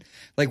or something.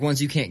 Like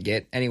ones you can't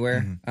get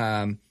anywhere.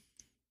 Mm-hmm.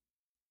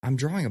 I'm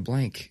drawing a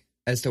blank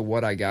as to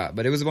what I got,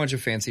 but it was a bunch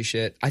of fancy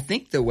shit. I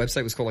think the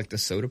website was called like the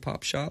Soda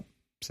Pop Shop,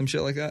 some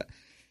shit like that.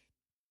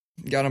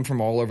 Got them from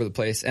all over the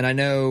place. And I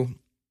know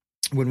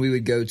when we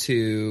would go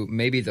to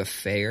maybe the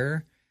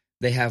fair,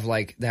 they have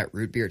like that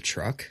root beer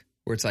truck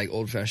where it's like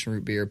old fashioned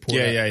root beer.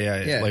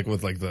 Yeah. Like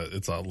with like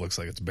it looks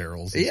like it's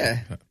barrels. Yeah,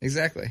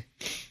 exactly.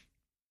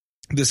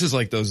 This is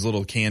like those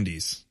little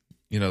candies,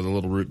 the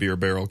little root beer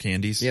barrel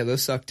candies. Yeah,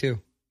 those suck too.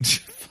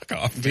 Fuck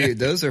off, dude. man.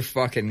 Those are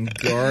fucking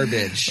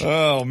garbage.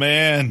 Oh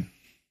man,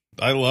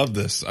 I love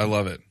this. I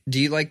love it. Do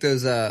you like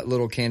those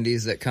little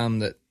candies that come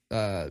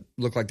that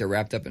look like they're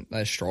wrapped up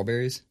in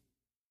strawberries?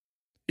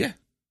 Yeah.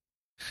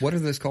 What are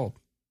those called?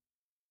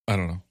 I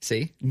don't know.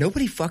 See?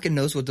 Nobody fucking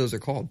knows what those are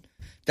called.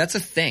 That's a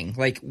thing.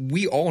 Like,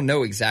 we all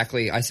know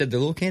exactly. I said the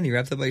little candy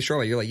wrapped up like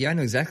strawberry. You're like, yeah, I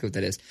know exactly what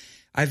that is.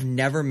 I've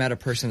never met a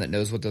person that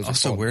knows what those are called.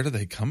 Also, where do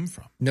they come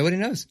from? Nobody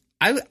knows.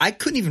 I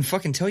couldn't even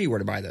fucking tell you where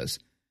to buy those.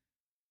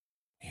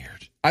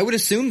 Weird. I would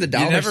assume the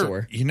dollar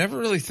store. You never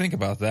really think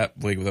about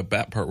that, like the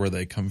bat part where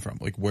they come from.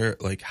 Like where,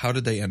 like how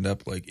did they end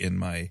up like in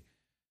my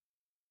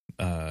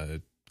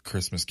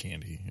Christmas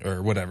candy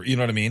or whatever? You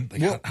know what I mean?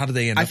 Like how did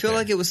they end up? I feel there?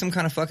 like it was some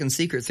kind of fucking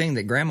secret thing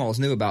that grandmas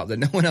knew about that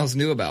no one else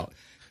knew about.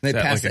 They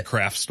passed like a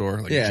craft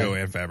store, like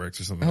Joanne Fabrics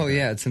or something. Oh like that.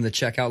 yeah, it's in the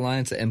checkout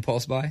line. It's an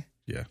impulse buy.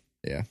 Yeah.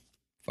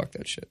 Fuck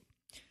that shit.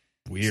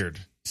 Weird.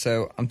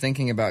 So I'm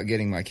thinking about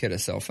getting my kid a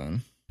cell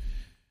phone.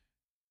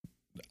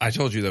 I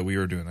told you that we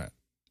were doing that.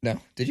 No,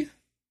 did you?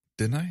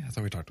 Didn't I? I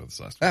thought we talked about this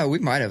last week. Oh, we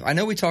might have. I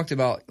know we talked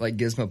about like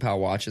Gizmo Pal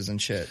watches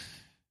and shit.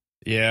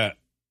 Yeah.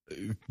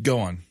 Go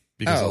on.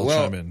 Because I'll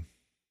chime in.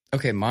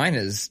 Okay, mine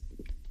is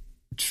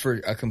for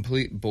a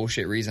complete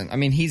bullshit reason. I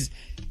mean,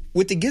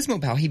 with the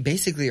Gizmo Pal, he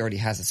basically already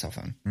has a cell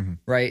phone,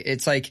 right?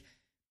 It's like,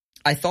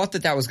 I thought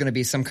that was going to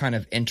be some kind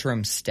of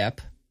interim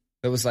step.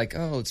 It was like,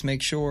 oh, let's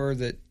make sure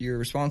that you're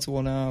responsible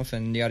enough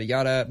and yada,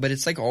 yada. But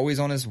it's like always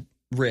on his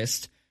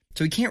wrist.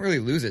 So he can't really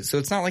lose it. So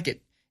it's not like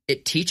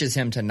it teaches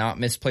him to not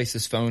misplace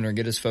his phone or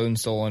get his phone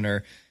stolen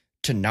or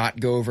to not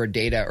go over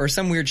data or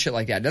some weird shit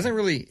like that. It doesn't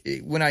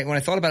really, when I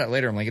thought about it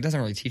later, I'm like, it doesn't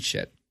really teach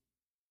shit.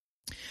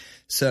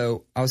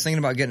 So I was thinking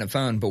about getting a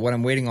phone, but what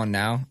I'm waiting on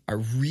now, I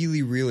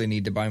really, really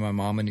need to buy my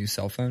mom a new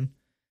cell phone.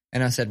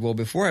 And I said, well,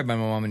 before I buy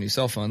my mom a new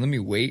cell phone, let me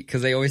wait,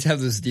 because they always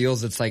have those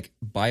deals. It's like,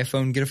 buy a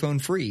phone, get a phone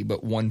free,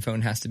 but one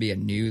phone has to be a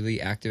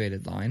newly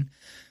activated line.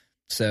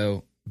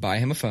 So buy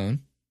him a phone,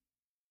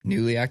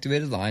 newly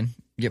activated line,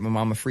 get my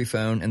mom a free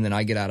phone, and then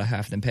I get out of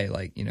half and pay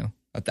like,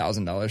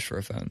 $1,000 for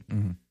a phone.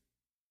 Mm-hmm.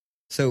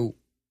 So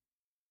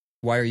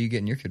why are you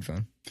getting your kid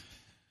phone?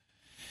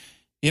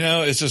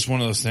 It's just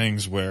one of those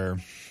things where,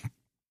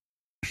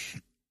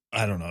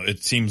 I don't know,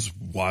 it seems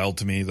wild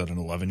to me that an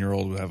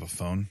 11-year-old would have a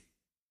phone.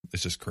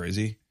 It's just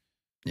crazy.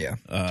 Yeah.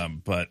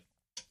 But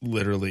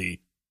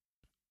literally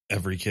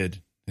every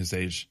kid his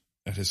age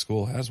at his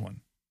school has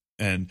one.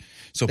 And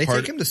so they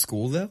take him to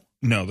school though?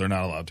 No, they're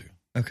not allowed to.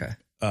 Okay.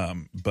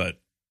 But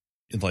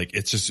like,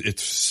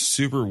 it's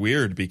super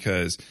weird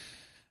because,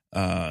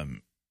 I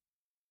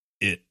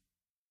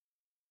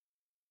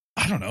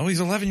don't know. He's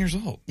 11 years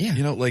old.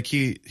 Yeah. Like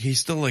he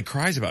still like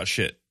cries about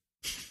shit,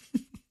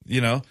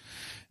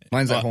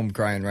 Mine's at home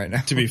crying right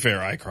now. To be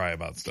fair, I cry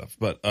about stuff,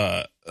 but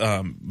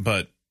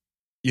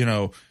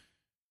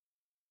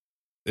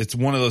it's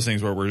one of those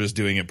things where we're just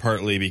doing it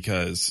partly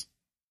because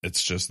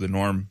it's just the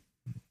norm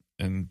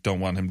and don't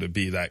want him to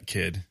be that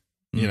kid.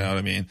 You know what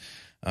I mean?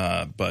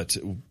 But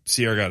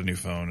Sierra got a new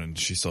phone and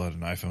she still had an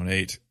iPhone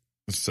 8,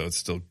 so it's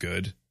still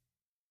good.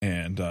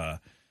 And,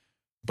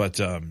 but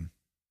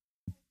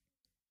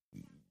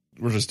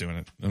we're just doing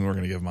it, and we're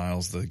going to give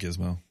Miles the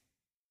gizmo.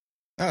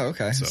 Oh,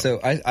 okay. So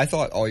I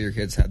thought all your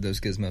kids had those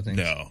gizmo things.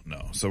 No.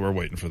 So we're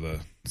waiting for the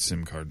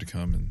SIM card to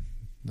come, and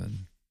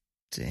then.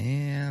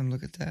 Damn!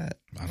 Look at that.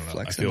 I don't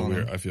know. I feel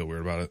weird. I feel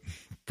weird about it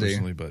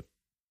personally, but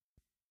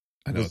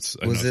I know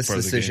was this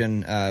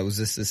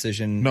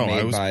decision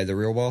made by the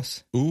real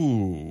boss?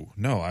 Ooh,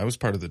 no, I was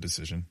part of the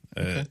decision.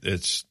 Okay.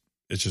 It's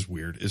just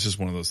weird. It's just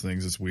one of those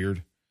things. It's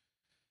weird.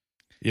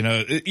 You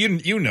know,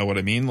 you know what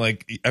I mean?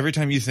 Like, every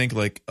time you think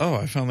like, oh,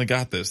 I finally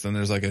got this, then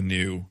there's like a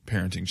new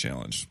parenting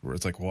challenge where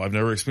it's like, well, I've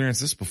never experienced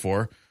this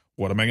before.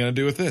 What am I going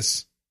to do with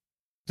this?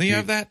 Do you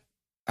have that?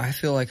 I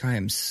feel like I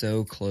am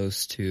so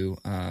close to,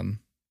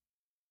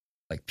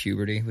 like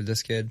puberty with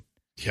this kid.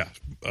 Yeah,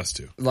 us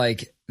too.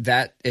 Like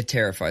that, it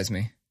terrifies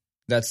me.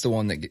 That's the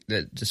one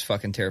that just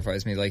fucking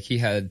terrifies me. Like he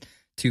had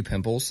 2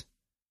 pimples,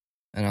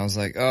 and I was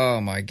like,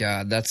 oh my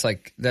God, that's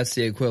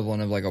the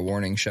equivalent of like a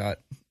warning shot.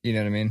 You know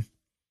what I mean?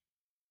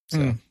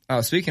 So,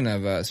 speaking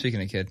of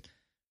kid,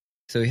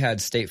 so he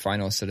had state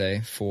finals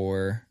today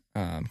for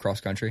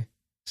cross country.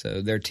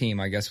 So their team,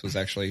 I guess, was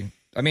actually,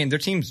 I mean, their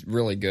team's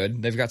really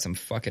good. They've got some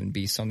fucking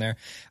beasts on there,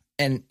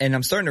 and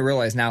I'm starting to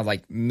realize now,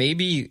 like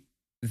maybe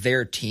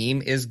their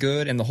team is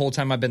good, and the whole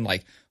time I've been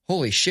like,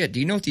 holy shit, do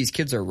you know what these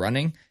kids are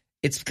running?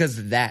 It's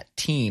because that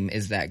team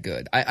is that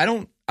good. I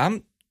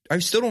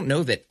still don't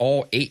know that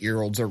all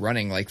 8-year-olds are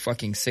running like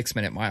fucking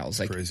 6-minute miles.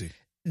 Like crazy.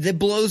 That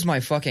blows my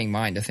fucking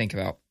mind to think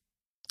about.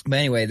 But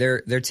anyway,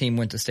 their team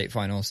went to state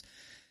finals.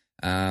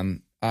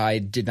 I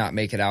did not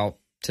make it out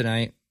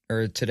today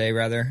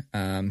rather.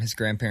 His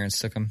grandparents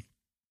took him,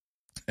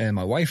 and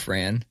my wife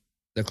ran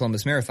the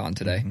Columbus Marathon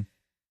today.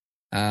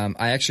 Mm-hmm.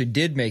 I actually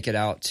did make it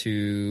out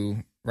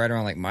to right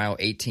around like mile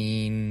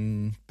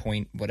 18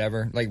 point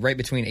whatever, like right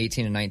between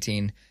 18 and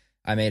 19.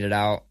 I made it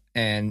out,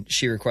 and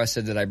she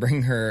requested that I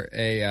bring her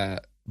a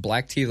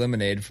black tea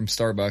lemonade from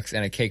Starbucks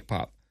and a cake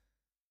pop.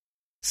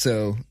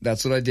 So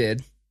that's what I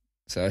did.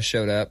 So I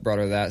showed up, brought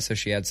her that, so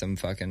she had some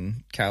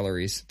fucking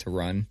calories to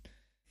run.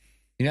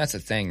 You know, that's a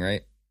thing,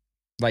 right?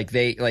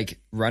 Like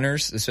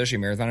runners, especially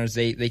marathoners,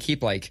 they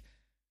keep like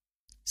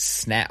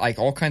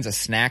all kinds of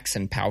snacks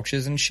and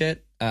pouches and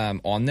shit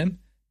on them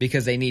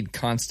because they need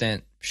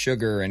constant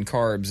sugar and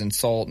carbs and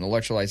salt and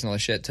electrolytes and all that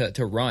shit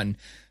to run,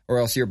 or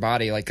else your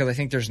body, like, because I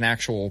think there's an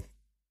actual,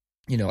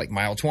 you know, like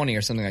mile 20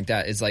 or something like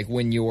that is like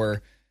when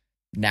your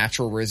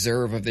natural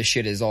reserve of this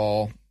shit is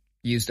all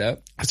used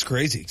up. That's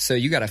crazy. So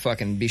you got to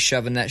fucking be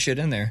shoving that shit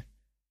in there.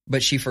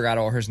 But she forgot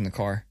all hers in the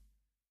car.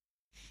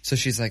 So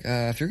she's like,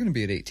 if you're going to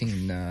be at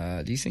 18,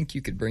 do you think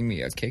you could bring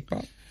me a cake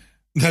pop?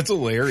 That's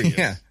hilarious.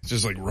 Yeah.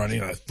 Just like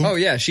running. Oh,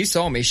 yeah. She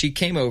saw me. She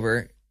came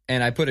over,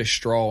 and I put a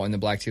straw in the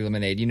black tea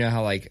lemonade. You know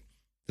how like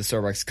the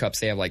Starbucks cups,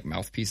 they have like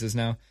mouthpieces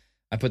now?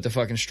 I put the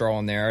fucking straw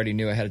in there. I already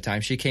knew ahead of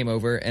time. She came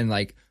over and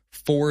like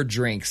 4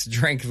 drinks,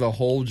 drank the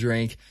whole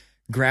drink,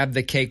 grabbed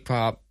the cake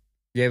pop,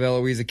 gave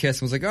Eloise a kiss,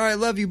 and was like, all right,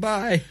 love you,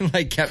 bye.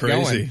 Like kept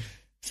going.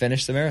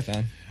 Finished the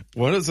marathon.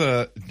 What is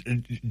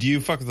do you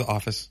fuck with The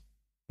Office?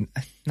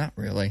 Not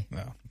really.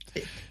 No.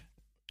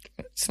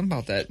 Something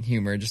about that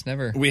humor just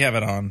never. We have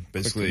it on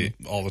basically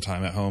all the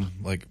time at home.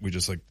 Like we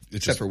just like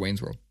except for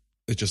Wayne's World.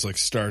 It just like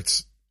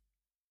starts,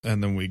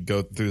 and then we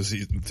go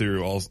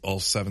through all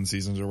 7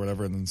 seasons or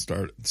whatever, and then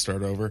start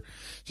over.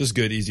 Just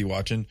good, easy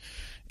watching.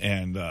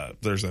 And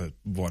there's a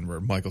one where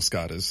Michael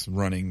Scott is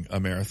running a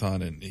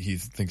marathon, and he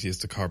thinks he has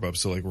to carb up.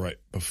 So like right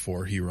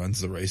before he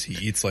runs the race,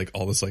 he eats like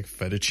all this like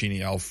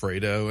fettuccine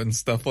Alfredo and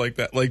stuff like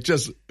that. Like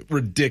just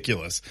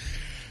ridiculous.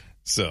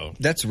 So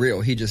that's real.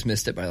 He just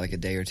missed it by like a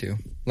day or 2.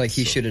 Like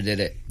he should have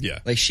did it. Yeah.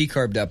 Like she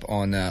carved up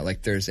on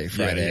like Thursday,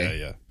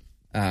 Friday.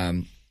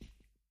 Yeah.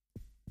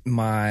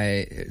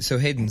 So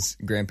Hayden's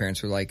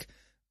grandparents were like,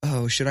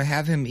 oh, should I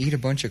have him eat a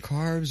bunch of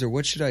carbs or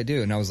what should I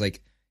do? And I was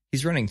like,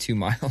 he's running 2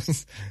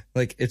 miles.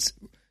 Like it's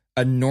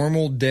a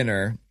normal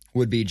dinner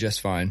would be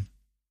just fine.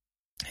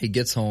 He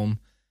gets home,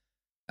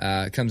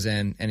 comes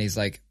in, and he's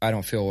like, I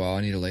don't feel well.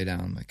 I need to lay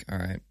down. I'm like, all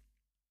right.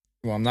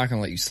 Well, I'm not going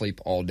to let you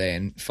sleep all day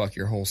and fuck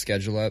your whole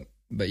schedule up,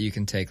 but you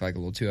can take like a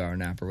little 2-hour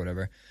nap or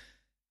whatever.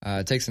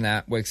 Takes a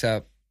nap, wakes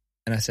up,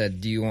 and I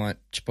said, do you want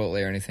Chipotle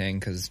or anything?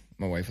 Because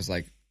my wife was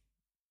like,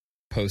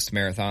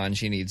 post-marathon,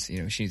 she needs to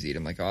eat.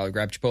 I'm like, oh, I'll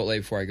grab Chipotle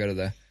before I go to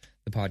the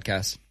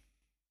podcast.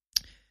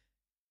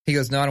 He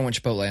goes, no, I don't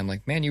want Chipotle. I'm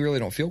like, man, you really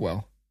don't feel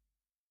well.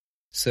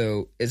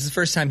 So it's the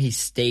first time he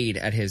stayed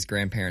at his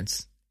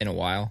grandparents' in a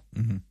while.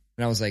 Mm-hmm.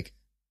 And I was like,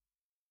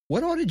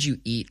 what all did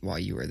you eat while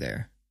you were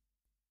there?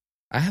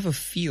 I have a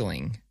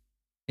feeling,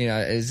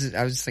 I was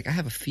just like, I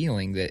have a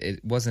feeling that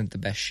it wasn't the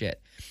best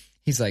shit.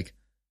 He's like,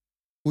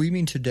 well, you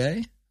mean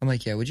today? I'm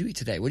like, yeah, what'd you eat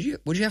today? What'd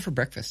you have for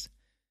breakfast?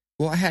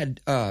 Well, I had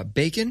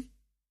bacon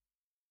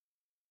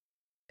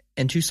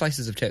and 2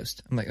 slices of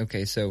toast. I'm like,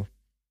 okay, so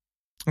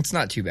it's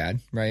not too bad,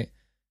 right?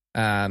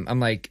 I'm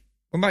like,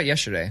 what about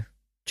yesterday?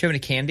 Did you have any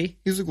candy?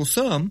 He was like, well,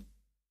 some.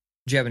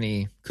 Did you have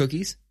any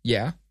cookies?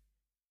 Yeah.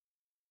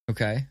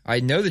 Okay.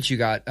 I know that you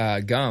got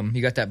gum.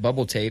 You got that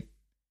bubble tape.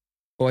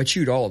 Oh, I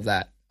chewed all of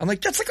that. I'm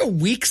like, that's like a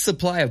week's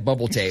supply of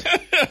bubble tape.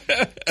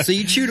 So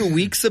you chewed a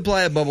week's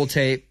supply of bubble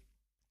tape,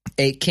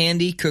 ate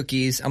candy,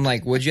 cookies. I'm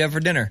like, what'd you have for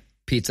dinner?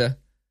 Pizza.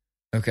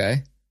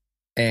 Okay.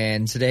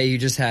 And today you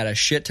just had a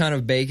shit ton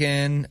of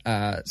bacon,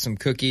 some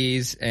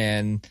cookies,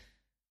 and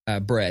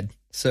bread.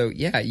 So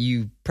yeah,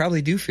 you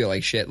probably do feel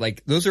like shit.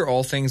 Like those are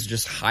all things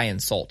just high in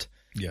salt.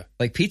 Yeah.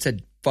 Like pizza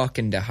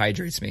fucking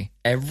dehydrates me.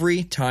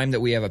 Every time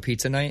that we have a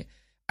pizza night,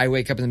 I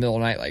wake up in the middle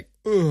of the night like,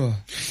 ugh,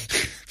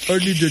 I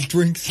need to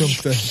drink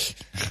something.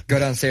 Go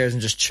downstairs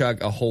and just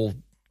chug a whole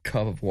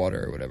cup of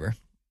water or whatever.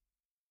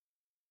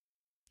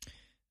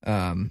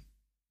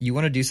 You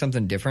want to do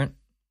something different?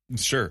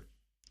 Sure.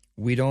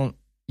 We don't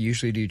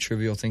usually do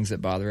trivial things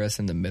that bother us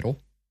in the middle.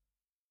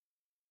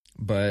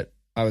 But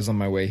I was on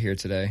my way here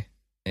today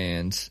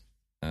and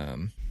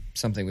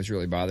something was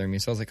really bothering me.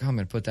 So I was like, oh, I'm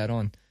going to put that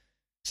on.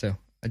 So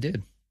I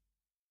did.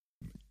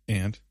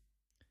 And?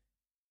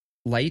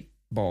 Light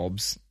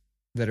bulbs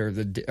that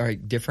are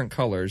different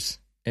colors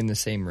in the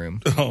same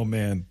room. Oh,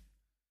 man.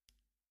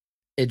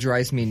 It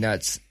drives me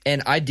nuts.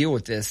 And I deal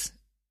with this.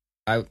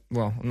 I'm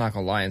not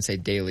going to lie and say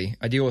daily.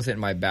 I deal with it in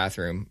my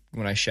bathroom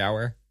when I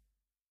shower,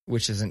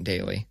 which isn't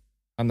daily.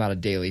 I'm not a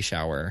daily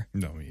shower.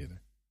 No, me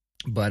either.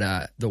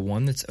 But the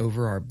one that's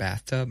over our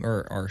bathtub,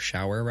 or our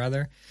shower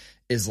rather,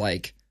 is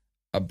like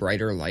a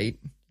brighter light.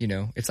 You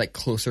know, it's like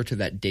closer to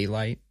that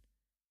daylight.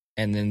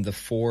 And then the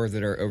 4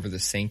 that are over the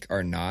sink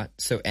are not.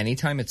 So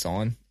anytime it's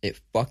on, it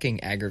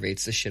fucking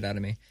aggravates the shit out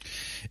of me.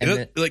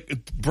 And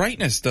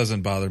brightness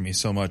doesn't bother me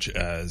so much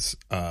as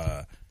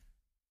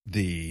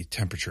the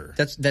temperature.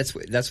 That's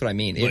what I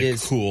mean. Like it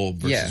is cool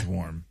versus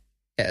warm.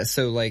 Yeah.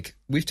 So like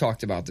we've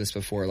talked about this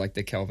before, like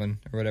the Kelvin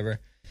or whatever.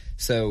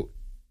 So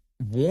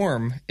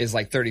warm is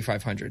like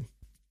 3,500.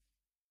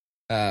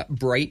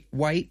 Bright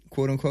white,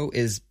 quote unquote,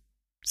 is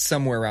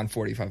somewhere around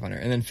 4,500,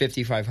 and then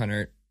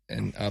 5,500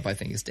 and up, I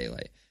think, is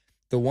daylight.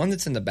 The one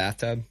that's in the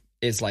bathtub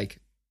is like,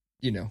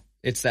 you know,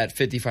 it's that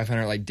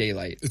 5,500 like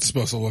daylight. It's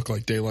supposed to look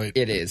like daylight.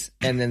 It is.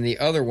 And then the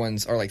other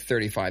ones are like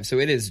 35. So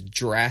it is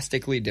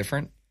drastically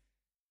different.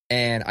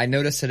 And I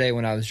noticed today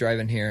when I was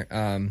driving here,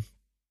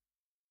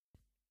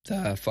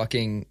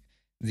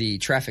 the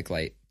traffic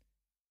light,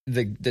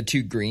 the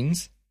 2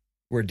 greens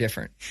were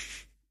different.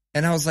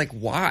 And I was like,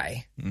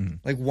 why? Mm-hmm.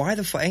 Like, why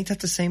ain't that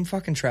the same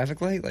fucking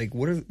traffic light? Like,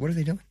 what are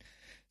they doing?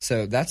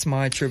 So that's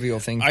my trivial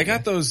thing. I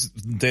got those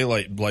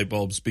daylight light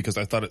bulbs because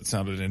I thought it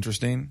sounded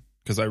interesting,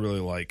 because I really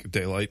like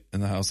daylight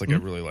in the house. Like, I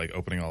really like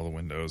opening all the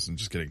windows and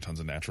just getting tons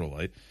of natural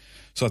light.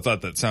 So I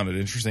thought that sounded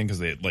interesting because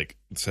they like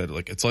said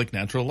like it's like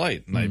natural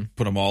light, and I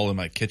put them all in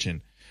my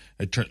kitchen.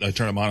 I turned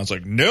them on. I was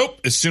like, nope.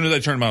 As soon as I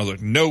turned them on, I was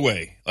like, no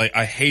way. Like,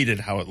 I hated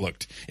how it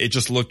looked. It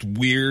just looked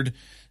weird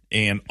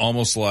and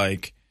almost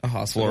like a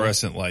hospital.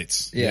 Fluorescent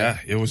lights. Yeah,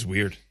 it was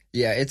weird.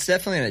 Yeah, it's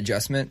definitely an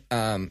adjustment.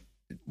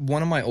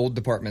 One of my old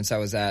departments I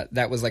was at,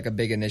 that was like a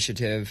big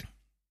initiative,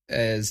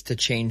 is to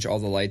change all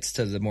the lights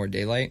to the more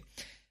daylight.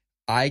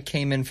 I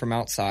came in from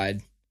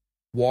outside,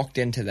 walked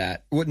into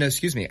that. Well, no,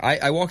 excuse me.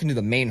 I walked into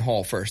the main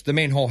hall first. The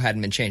main hall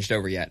hadn't been changed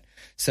over yet.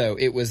 So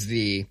it was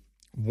the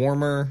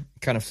warmer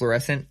kind of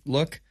fluorescent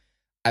look.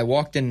 I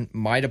walked in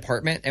my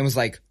department and was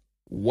like,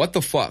 what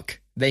the fuck?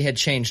 They had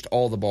changed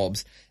all the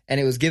bulbs, and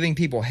it was giving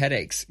people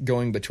headaches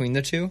going between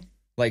the two.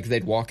 Like,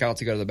 they'd walk out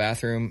to go to the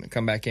bathroom,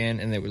 come back in,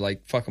 and they would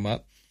like fuck them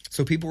up.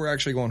 So people were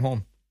actually going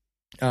home.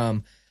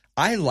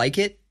 I like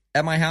it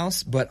at my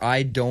house, but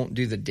I don't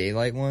do the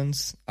daylight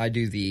ones. I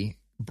do the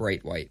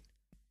bright white.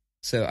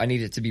 So I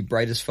need it to be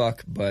bright as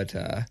fuck, but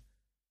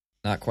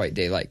not quite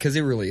daylight, because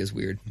it really is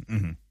weird.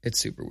 Mm-hmm. It's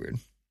super weird.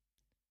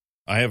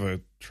 I have a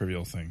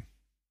trivial thing.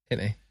 Hit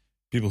me.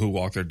 People who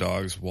walk their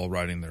dogs while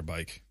riding their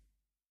bike.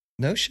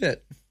 No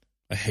shit.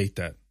 I hate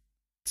that.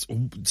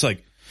 It's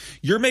like,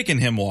 you're making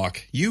him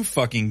walk. You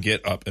fucking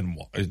get up and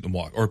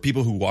walk. Or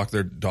people who walk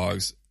their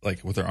dogs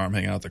like with their arm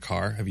hanging out the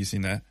car. Have you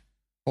seen that?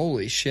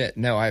 Holy shit.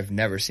 No, I've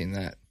never seen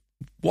that.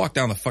 Walk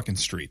down the fucking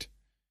street.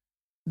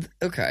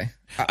 Okay.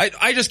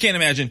 I just can't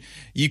imagine.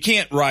 You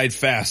can't ride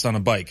fast on a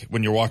bike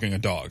when you're walking a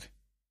dog,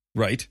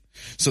 right?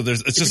 So it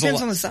just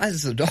depends on the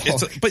size of the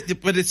dog.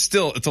 But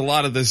it's a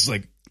lot of this,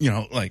 like, you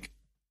know, like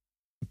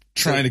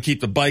trying to keep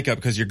the bike up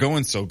because you're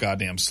going so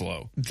goddamn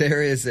slow.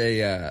 There is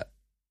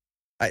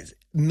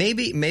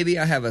maybe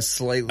I have a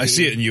slightly... I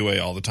see it in UA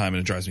all the time, and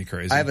it drives me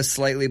crazy. I have a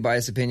slightly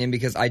biased opinion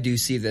because I do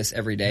see this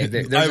every day.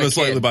 I have a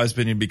slightly biased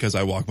opinion because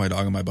I walk my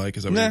dog on my bike.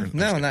 Is that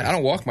no, I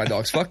don't walk my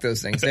dogs. Fuck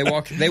those things. They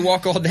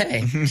walk all day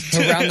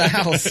around the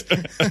house.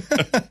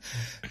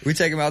 We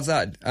take them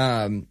outside.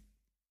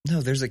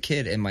 No, there's a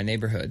kid in my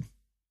neighborhood.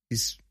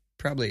 He's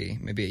probably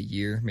maybe a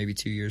year, maybe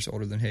 2 years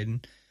older than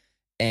Hayden.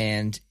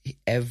 And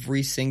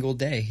every single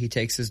day he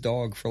takes his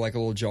dog for like a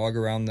little jog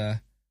around the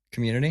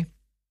community.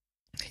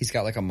 He's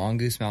got like a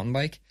Mongoose mountain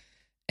bike,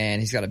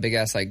 and he's got a big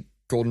ass like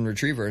golden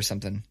retriever or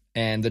something.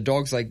 And the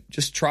dog's like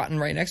just trotting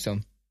right next to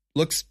him.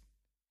 Looks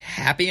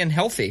happy and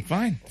healthy.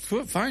 Fine.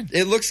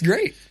 It looks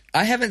great.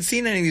 I haven't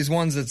seen any of these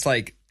ones that's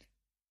like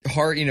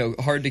hard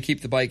to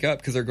keep the bike up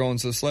because they're going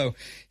so slow.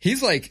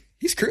 He's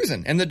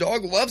cruising, and the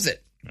dog loves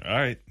it. All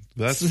right.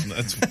 That's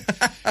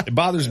it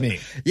bothers me.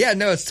 Yeah,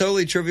 no, it's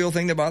totally a trivial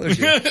thing that bothers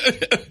you.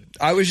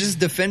 I was just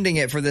defending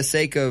it for the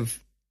sake of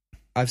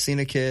I've seen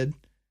a kid,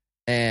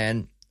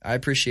 and I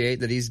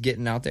appreciate that he's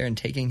getting out there and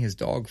taking his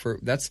dog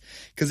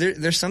because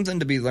there's something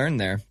to be learned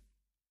there.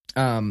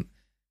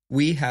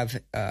 We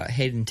have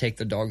Hayden take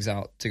the dogs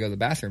out to go to the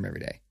bathroom every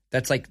day.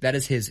 That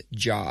is his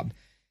job.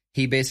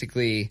 He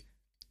basically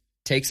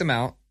takes them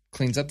out,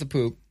 cleans up the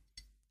poop,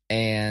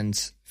 and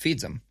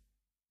feeds them.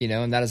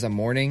 And that is a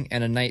morning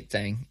and a night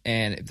thing.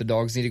 And if the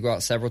dogs need to go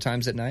out several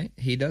times at night,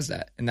 he does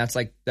that. And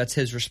that's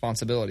his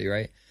responsibility,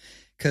 right?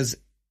 Because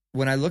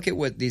when I look at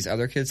what these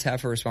other kids have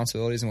for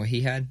responsibilities and what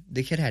he had,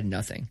 the kid had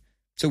nothing.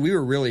 So we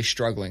were really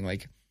struggling.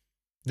 Like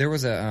there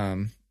was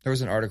an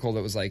article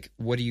that was like,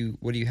 what do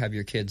you have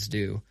your kids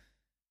do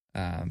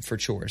for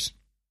chores?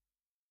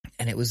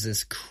 And it was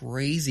this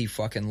crazy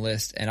fucking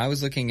list. And I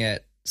was looking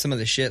at some of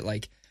the shit.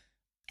 Like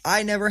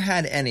I never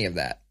had any of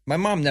that. My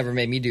mom never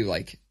made me do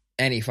like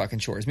any fucking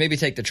chores, maybe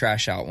take the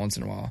trash out once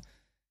in a while.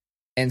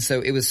 And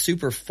so it was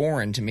super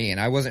foreign to me. And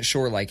I wasn't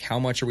sure like how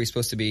much are we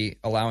supposed to be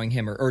allowing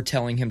him or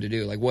telling him to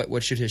do? Like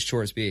what should his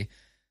chores be?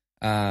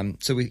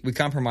 So we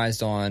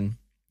compromised on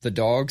the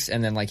dogs,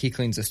 and then like he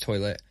cleans his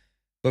toilet.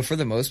 But for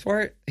the most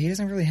part, he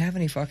doesn't really have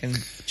any fucking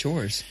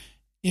chores.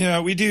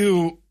 Yeah, we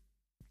do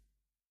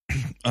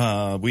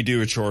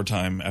a chore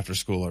time after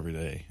school every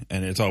day,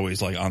 and it's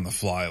always like on the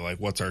fly, like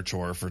what's our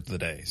chore for the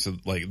day? So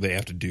like they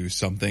have to do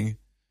something.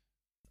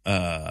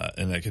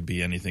 And that could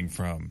be anything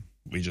from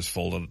we just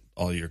folded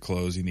all your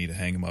clothes, you need to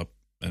hang them up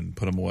and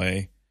put them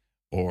away,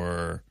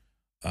 or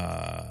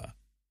the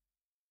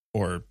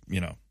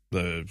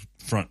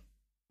front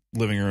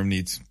living room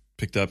needs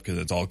picked up because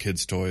it's all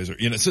kids' toys, or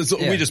so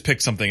we just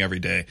pick something every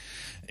day,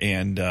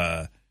 and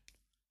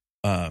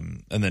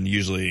then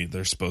usually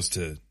they're supposed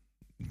to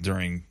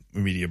during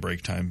media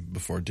break time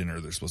before dinner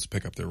they're supposed to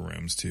pick up their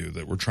rooms too.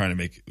 That we're trying to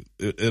make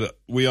it.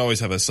 We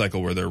always have a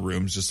cycle where their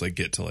rooms just like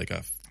get to like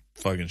a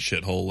fucking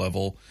shithole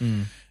level,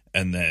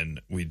 and then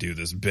we do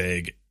this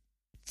big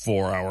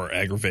 4-hour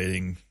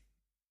aggravating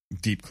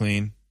deep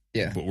clean.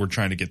 Yeah, but we're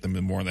trying to get them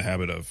more in the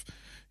habit of,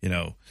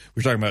 we're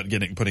talking about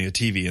putting a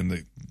TV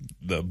in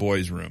the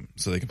boys' room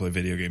so they can play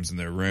video games in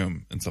their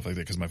room and stuff like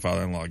that. Because my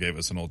father-in-law gave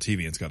us an old TV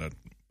and it's got an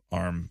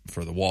arm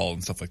for the wall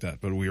and stuff like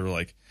that. But we were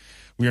like,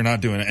 we are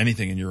not doing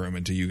anything in your room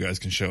until you guys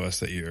can show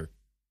us that you're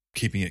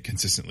keeping it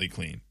consistently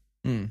clean.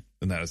 And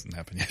that hasn't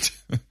happened yet.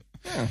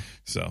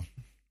 So.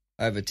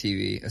 I have a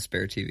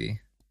spare TV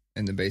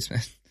in the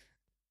basement.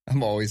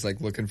 I'm always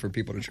like looking for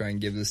people to try and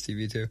give this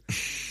TV to.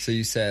 So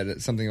you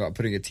said something about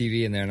putting a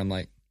TV in there, and I'm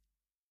like,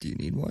 do you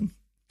need one?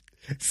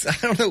 So I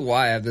don't know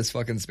why I have this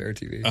fucking spare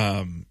TV.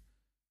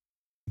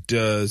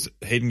 Does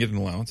Hayden get an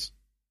allowance?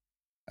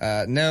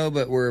 No,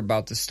 but we're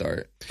about to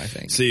start, I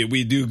think. See,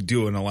 we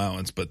do an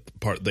allowance, but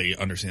they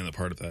understand that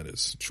part of that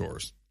is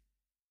chores.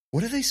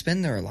 What do they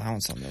spend their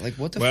allowance on though? Like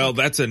what the Well, fuck?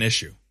 that's an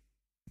issue.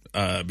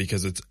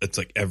 Because it's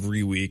like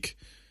every week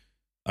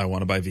I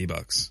want to buy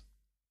V-Bucks,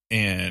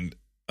 and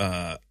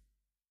we're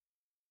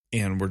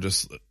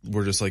just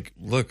like,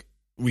 look,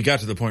 we got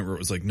to the point where it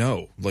was like,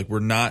 no, like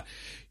you're not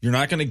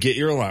going to get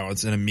your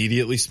allowance and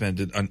immediately spend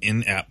it on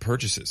in-app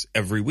purchases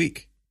every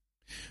week.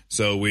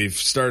 So we've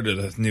started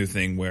a new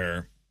thing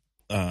where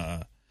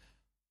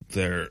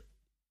they're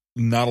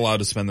not allowed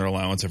to spend their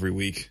allowance every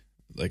week.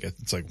 Like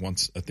it's like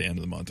once at the end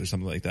of the month or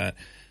something like that.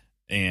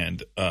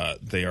 And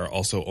they are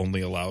also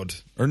only allowed,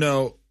 or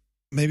no,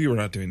 maybe we're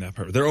not doing that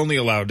part. They're only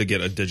allowed to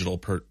get a digital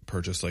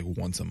purchase like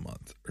once a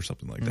month or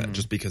something like that,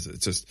 just because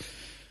it's just,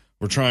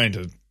 we're trying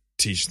to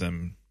teach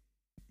them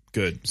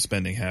good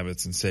spending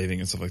habits and saving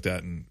and stuff like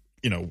that. And,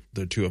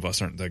 the two of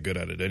us aren't that good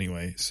at it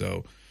anyway.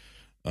 So,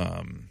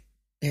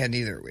 yeah,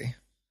 neither are we.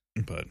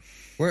 But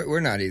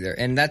we're not either.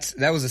 And that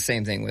was the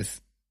same thing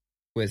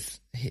with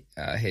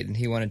Hayden.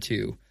 He wanted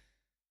to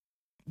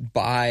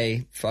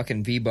buy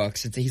fucking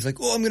V-Bucks. And he's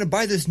like, oh, I'm going to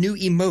buy this new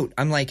emote.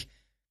 I'm like,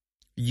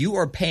 you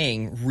are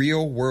paying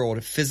real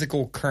world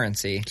physical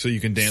currency so you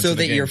can dance so in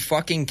the that game. your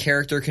fucking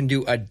character can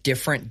do a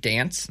different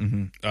dance.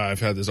 I've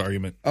had this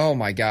argument. Oh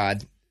my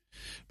God.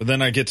 But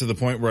then I get to the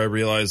point where I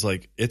realize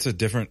like it's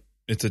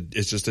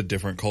just a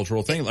different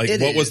cultural thing. Like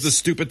what was the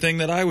stupid thing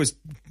that I was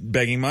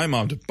begging my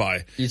mom to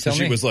buy? You tell me.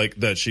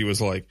 She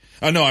was like,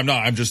 oh no, I'm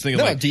not. I'm just thinking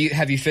no, like,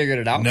 have you figured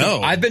it out?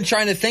 No. I've been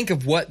trying to think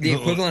of what the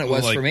equivalent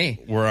was like, for me.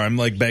 Where I'm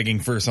like begging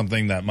for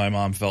something that my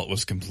mom felt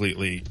was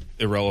completely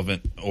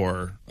irrelevant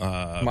or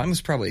mine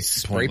was probably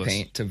spray pointless.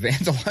 paint to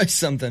vandalize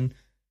something.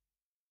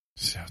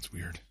 Sounds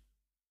weird.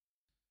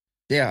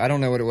 Yeah, I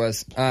don't know what it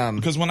was.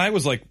 Because when I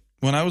was like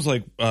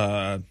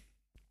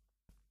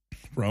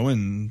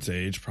Rowan's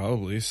age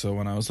probably. So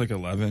when I was like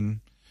 11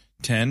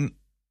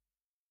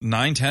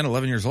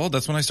 years old,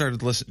 that's when I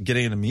started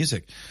getting into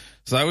music.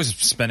 So I was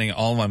spending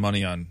all my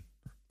money on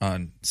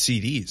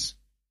CDs.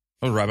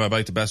 I would ride my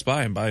bike to Best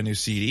Buy and buy a new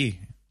CD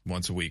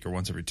once a week or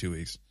once every 2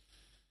 weeks.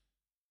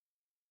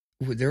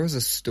 there was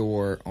a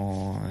store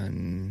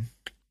on,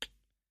 I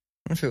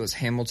don't know if it was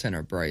Hamilton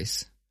or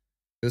Bryce.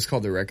 It was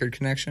called the Record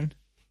Connection.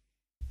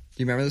 Do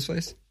you remember this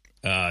place?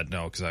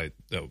 No, because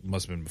that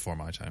must have been before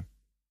my time.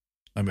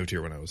 I moved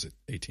here when I was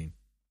 18.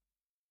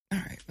 All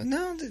right, but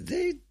no,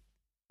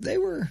 they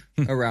were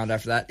around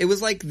after that. It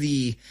was like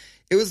the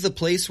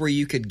place where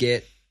you could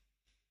get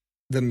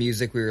the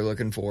music we were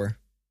looking for.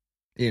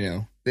 You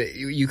know,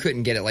 you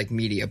couldn't get it like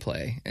Media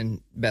Play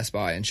and Best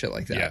Buy and shit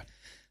like that.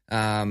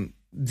 Yeah.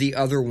 The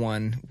other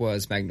one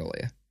was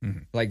Magnolia. Mm-hmm.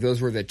 Like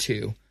those were the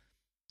two.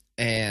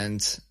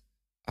 And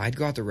I'd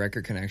go out to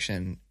Record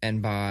Connection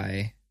and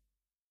buy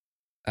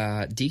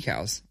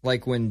decals.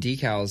 Like when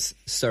decals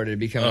started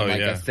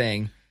becoming a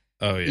thing.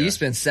 Oh yeah. You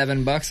spend $7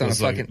 on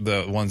those a fucking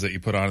the ones that you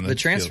put on the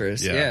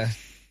transfers. Yeah.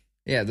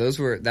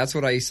 That's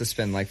what I used to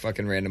spend like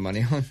fucking random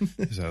money on.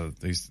 So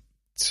they used to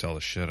sell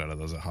the shit out of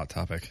those at Hot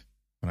Topic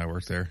when I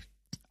worked there.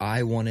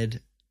 I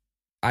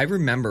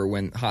remember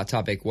when Hot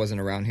Topic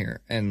wasn't around here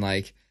and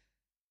like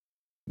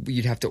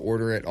you'd have to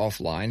order it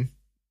offline,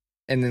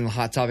 and then the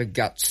Hot Topic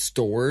got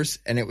stores,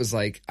 and it was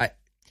like it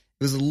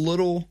was a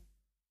little,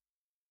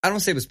 I don't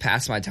want to say it was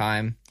past my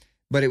time,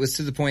 but it was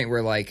to the point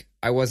where like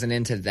I wasn't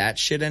into that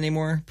shit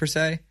anymore per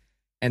se.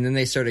 And then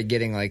they started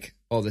getting like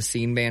all the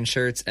Scene Band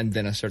shirts, and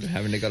then I started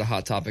having to go to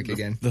Hot Topic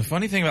again. The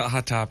funny thing about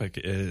Hot Topic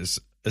is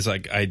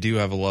like I do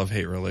have a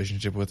love-hate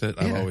relationship with it.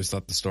 Yeah. I've always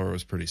thought the store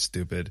was pretty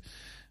stupid.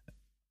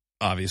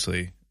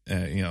 Obviously,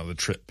 the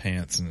trip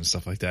pants and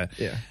stuff like that.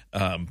 Yeah.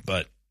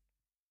 But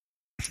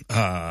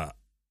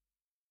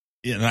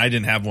and I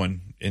didn't have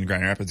one in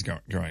Grand Rapids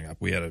growing up.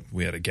 We had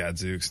a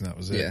Gadzooks, and that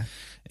was it. Yeah.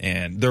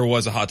 And there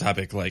was a Hot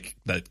Topic like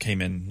that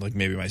came in like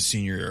maybe my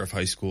senior year of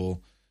high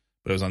school,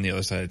 but it was on the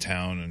other side of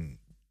town, and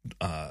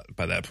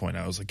by that point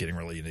I was like getting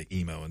really into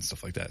emo and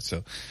stuff like that.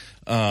 So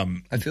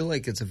I feel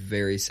like it's a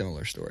very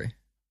similar story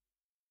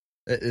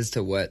as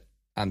to what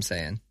I'm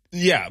saying.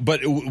 Yeah,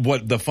 but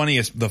what the funny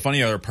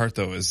other part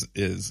though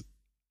is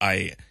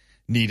I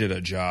needed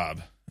a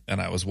job, and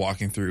I was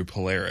walking through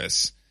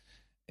Polaris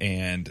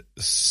and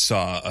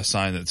saw a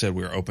sign that said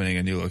we were opening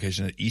a new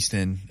location at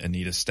Easton and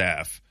need a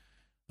staff,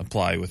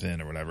 apply within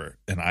or whatever.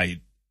 And I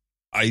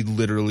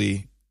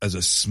literally, as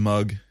a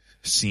smug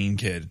scene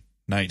kid,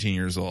 19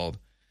 years old,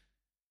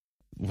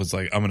 was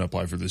like, I'm gonna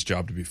apply for this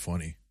job to be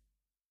funny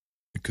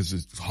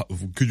because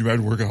could you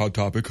imagine working Hot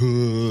Topic?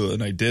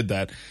 And I did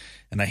that.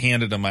 And I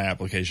handed him my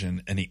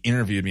application, and he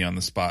interviewed me on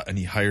the spot, and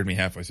he hired me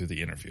halfway through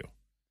the interview.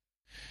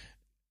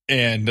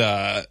 And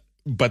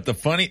but the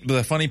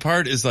funny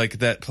part is like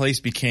that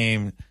place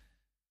became.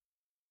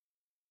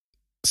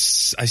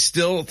 I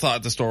still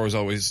thought the store was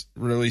always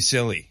really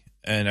silly,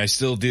 and I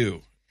still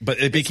do. But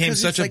it became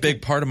such a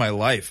big part of my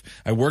life.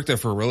 I worked there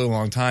for a really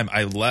long time.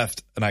 I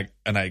left, and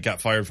I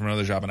got fired from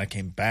another job, and I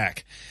came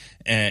back,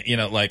 and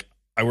like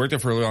I worked there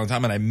for a really long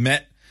time,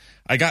 and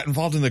I got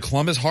involved in the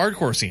Columbus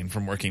hardcore scene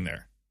from working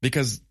there.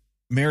 Because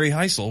Mary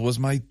Heisel was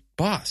my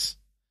boss.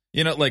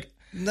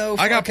 No,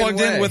 I got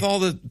plugged in with all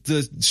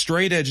the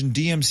straight edge and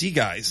DMC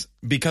guys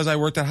because I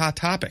worked at Hot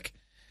Topic.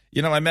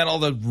 I met all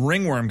the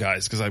Ringworm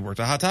guys because I worked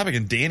at Hot Topic,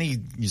 and Danny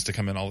used to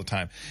come in all the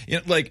time.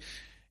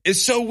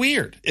 It's so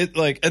weird.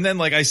 And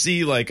then I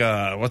see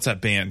what's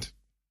that band?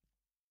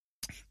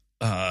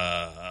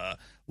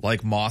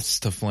 Like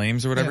Moths to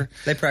Flames or whatever. Yeah,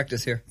 they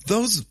practice here.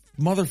 Those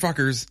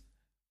motherfuckers.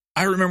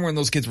 I remember when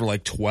those kids were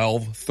like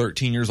 12,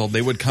 13 years old,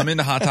 they would come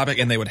into Hot Topic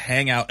and they would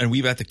hang out, and we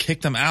would have to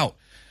kick them out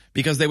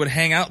because they would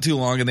hang out too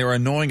long and they were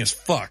annoying as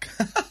fuck.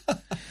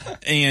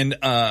 And,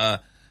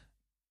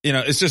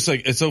 it's just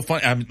like, it's so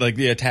funny. I'm like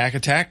the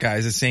Attack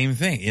guys, the same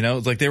thing,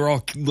 it's like they were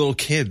all little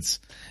kids,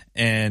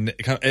 and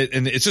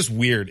it's just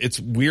weird. It's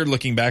weird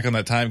looking back on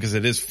that time because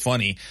it is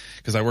funny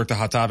because I worked at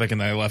Hot Topic and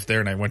then I left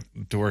there and I went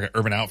to work at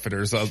Urban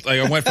Outfitters. So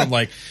I went from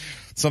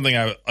something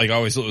I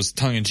always thought was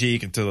tongue in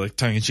cheek into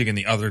tongue in cheek in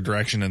the other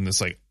direction in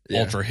this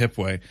ultra hip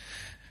way.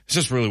 It's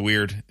just really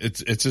weird.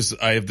 It's just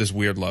I have this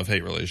weird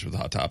love-hate relationship with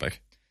Hot Topic.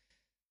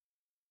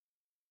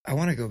 I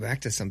want to go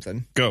back to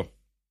something. Go.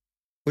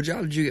 What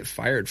job did you get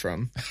fired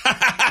from?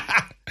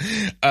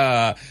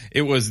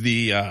 It was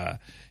the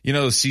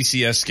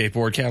CCS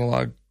skateboard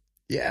catalog.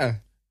 Yeah.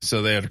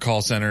 So they had a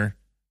call center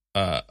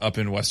up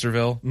in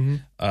Westerville.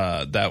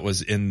 Mm-hmm. That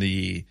was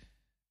they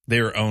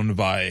were owned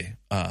by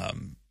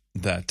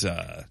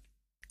that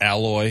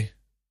Alloy,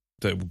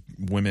 the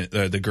women,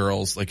 the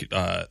girls,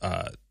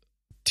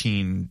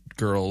 teen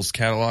girls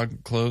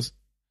catalog clothes.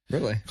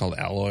 Really? Called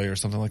Alloy or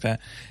something like that.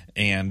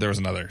 And there was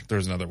another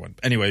one.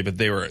 Anyway, but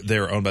they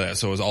were owned by that,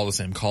 so it was all the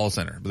same call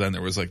center. But then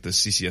there was the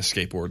CCS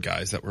skateboard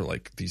guys that were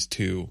these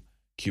two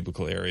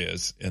cubicle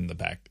areas in the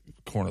back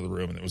corner of the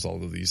room, and it was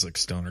all of these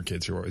stoner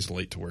kids who were always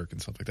late to work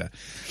and stuff like that.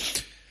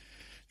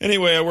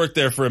 Anyway, I worked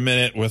there for a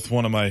minute with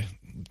one of my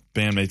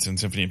bandmates in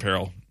Symphony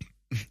Apparel.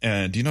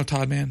 And do you know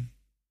Todd Mann?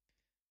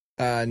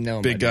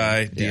 No. Big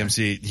guy,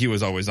 DMC. Yeah. He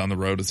was always on the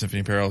road with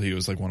Symphony Apparel. He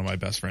was one of my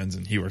best friends,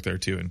 and he worked there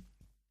too.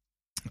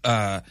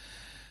 And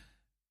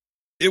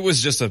it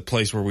was just a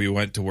place where we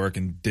went to work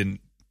and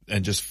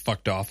just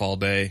fucked off all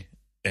day.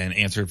 and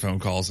answered phone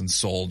calls and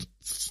sold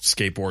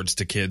skateboards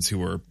to kids who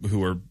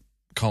were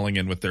calling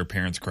in with their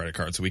parents' credit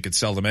cards. So we could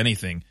sell them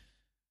anything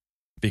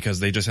because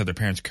they just had their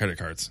parents' credit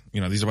cards.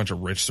 You know, these are a bunch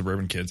of rich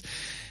suburban kids.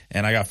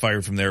 And I got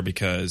fired from there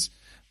because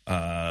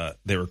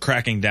they were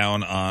cracking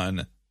down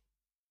on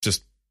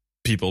just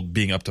people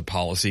being up to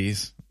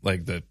policies,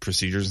 like the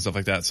procedures and stuff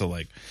like that. So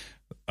like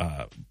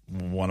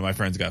one of my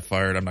friends got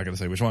fired. I'm not going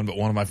to say which one, but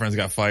one of my friends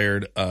got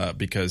fired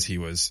because he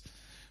was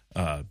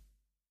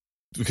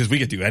because we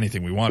could do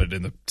anything we wanted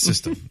in the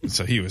system.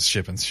 So he was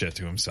shipping shit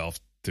to himself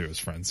through his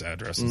friend's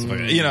address and stuff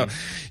like that. You know,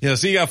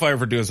 so he got fired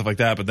for doing stuff like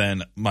that. But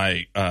then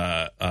my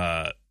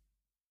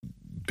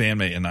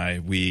bandmate and I,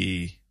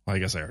 I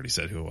guess I already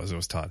said who it was. It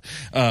was Todd.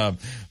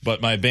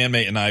 But my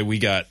bandmate and I, we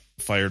got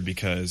fired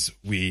because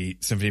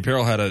Symphony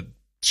Apparel had a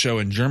show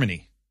in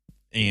Germany.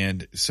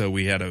 And so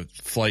we had a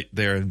flight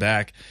there and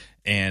back,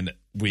 and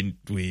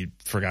we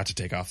forgot to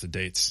take off the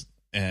dates.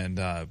 And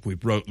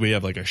we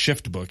have like a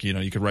shift book, you know,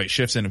 you could write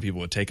shifts in and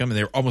people would take them, and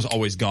they were almost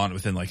always gone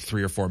within like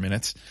 3 or 4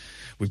 minutes.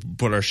 We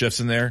put our shifts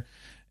in there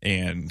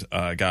and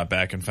got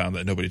back and found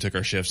that nobody took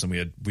our shifts, and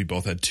we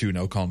both had 2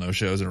 no-call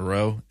no-shows in a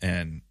row,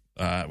 and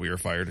we were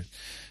fired.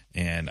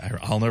 And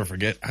I'll never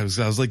forget. I was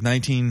like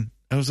 19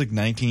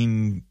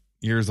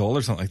 years old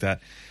or something like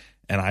that.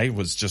 And I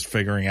was just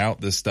figuring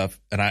out this stuff,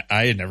 and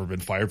I had never been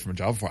fired from a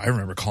job before. I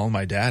remember calling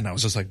my dad, and I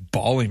was just like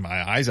bawling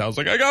my eyes out. I was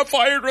like, I got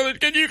fired.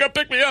 Can you come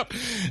pick me up?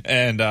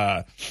 And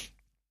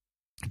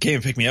came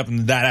and picked me up.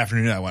 And that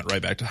afternoon, I went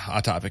right back to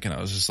Hot Topic, and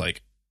I was just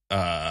like,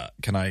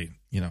 can I,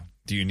 you know,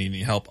 do you need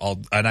any help?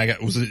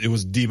 It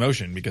was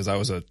demotion because I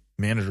was a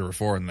manager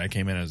before, and I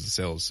came in as a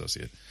sales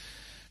associate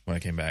when I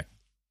came back.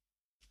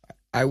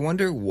 I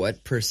wonder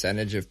what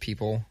percentage of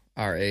people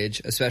our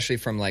age, especially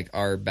from like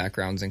our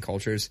backgrounds and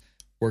cultures,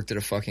 worked at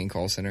a fucking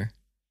call center.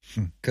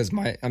 Because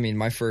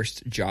my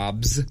first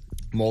jobs,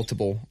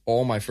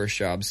 all my first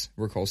jobs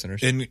were call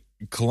centers. In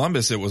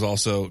Columbus, it was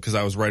also because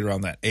I was right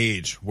around that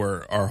age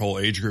where our whole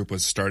age group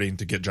was starting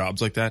to get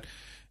jobs like that.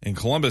 In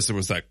Columbus, it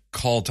was that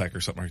call tech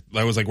or something.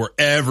 That was like where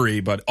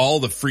all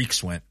the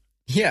freaks went.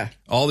 Yeah.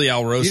 All the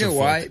Alrosa You know folk.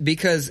 why?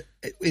 Because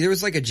there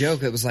was like a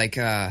joke. It was like,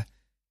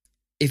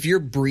 if you're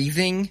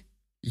breathing,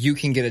 you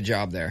can get a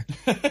job there.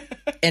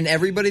 And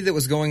everybody that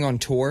was going on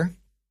tour,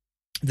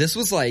 this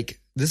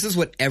is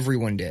what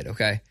everyone did,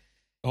 okay?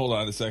 Hold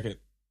on a second.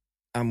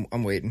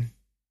 I'm waiting.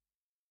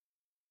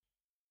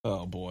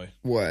 Oh, boy.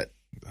 What?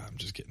 I'm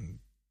just getting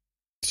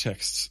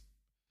texts.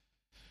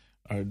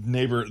 Our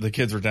neighbor, the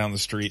kids were down the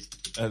street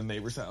at a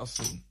neighbor's house,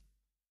 and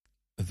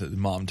the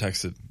mom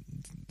texted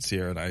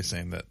Sierra and I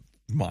saying that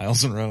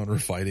Miles and Rowan were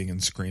fighting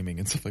and screaming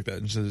and stuff like that,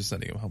 and she's just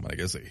sending them home. I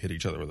guess they hit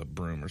each other with a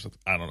broom or something.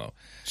 I don't know.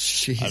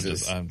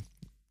 Jesus.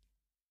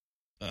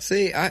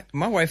 See,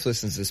 my wife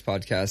listens to this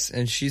podcast,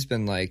 and she's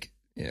been like,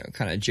 you know,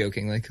 kind of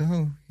joking, like,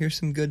 oh, here's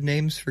some good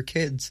names for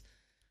kids.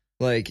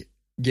 Like,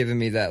 giving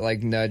me that,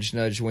 like, nudge,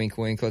 nudge, wink,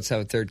 wink, let's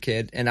have a third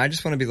kid. And I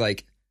just want to be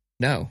like,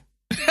 no.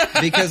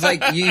 Because,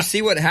 like, you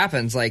see what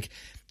happens. Like,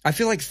 I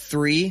feel like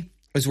 3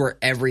 is where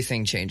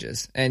everything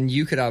changes. And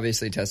you could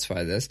obviously testify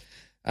to this.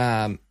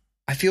 I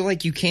feel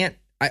like you can't,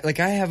 I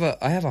have a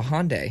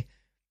Hyundai.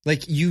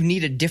 Like, you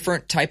need a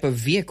different type of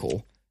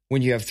vehicle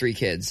when you have 3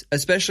 kids,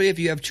 especially if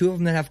you have 2 of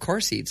them that have car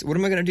seats. What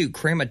am I going to do?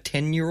 Cram a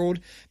 10-year-old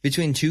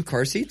between 2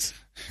 car seats?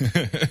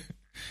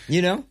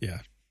 You know? Yeah.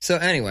 So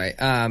anyway,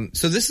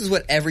 so this is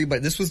what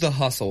this was the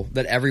hustle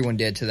that everyone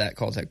did to that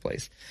call tech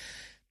place.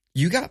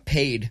 You got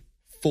paid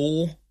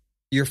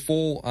your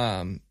full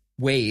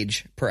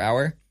wage per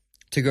hour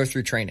to go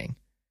through training.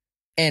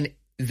 And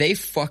they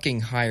fucking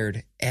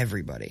hired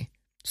everybody.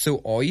 So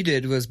all you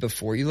did was,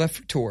 before you left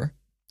for tour,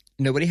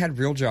 nobody had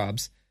real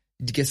jobs,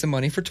 to get some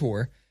money for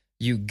tour.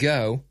 You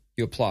go,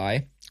 you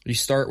apply, you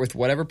start with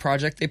whatever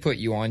project they put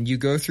you on, you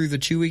go through the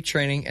 2-week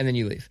training, and then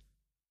you leave.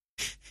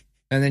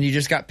 And then you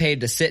just got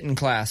paid to sit in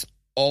class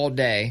all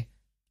day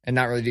and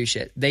not really do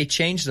shit. They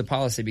changed the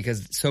policy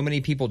because so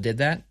many people did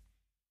that.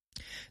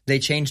 They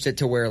changed it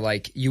to where,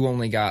 like, you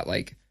only got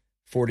like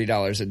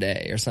 $40 a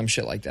day or some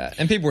shit like that.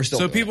 And people were still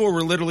So people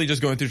were literally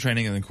just going through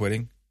training and then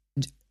quitting?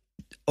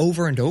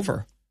 Over and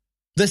over.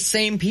 The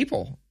same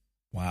people.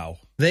 Wow.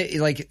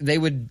 They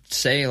would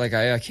say, like,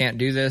 I can't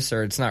do this,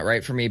 or it's not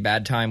right for me,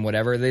 bad time,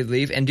 whatever. They'd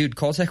leave. And dude,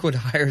 Calltech would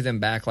hire them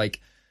back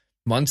like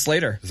months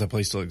later. Does that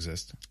place still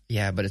exist?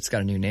 Yeah, but it's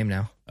got a new name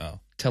now. Oh.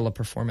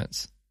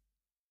 Teleperformance.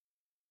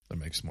 That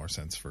makes more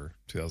sense for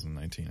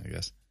 2019, I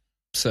guess.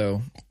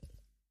 So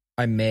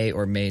I may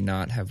or may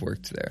not have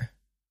worked there.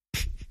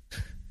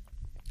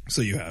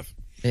 So you have.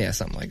 Yeah,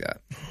 something like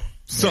that.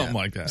 Something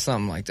like that.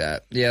 Something like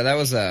that. Yeah, that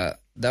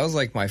was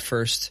like my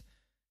first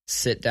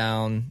sit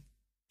down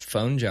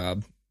phone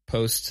job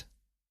post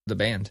the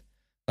band.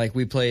 Like,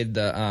 we played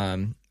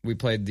the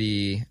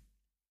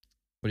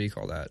what do you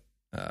call that?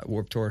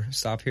 Warped Tour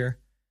Stop Here.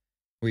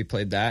 We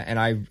played that, and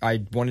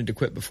I wanted to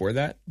quit before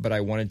that, but I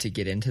wanted to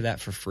get into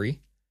that for free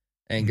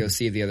and go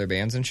see the other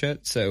bands and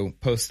shit. So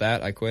post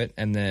that, I quit,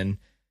 and then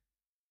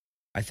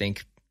I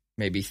think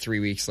maybe 3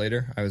 weeks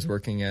later, I was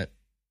working at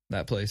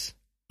that place.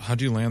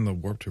 How'd you land the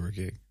Warped Tour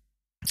gig?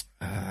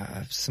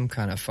 some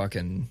kind of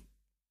fucking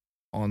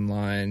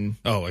online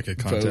Oh, like a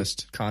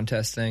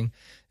contest thing.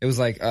 It was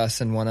like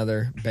us and one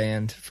other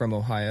band from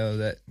Ohio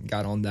that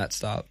got on that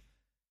stop.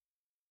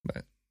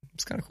 But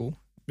it's kind of cool.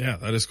 Yeah,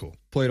 that is cool.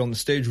 Played on the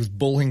stage with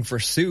Bowling for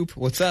Soup.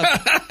 What's up?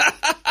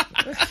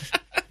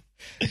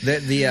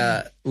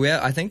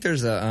 I think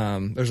there's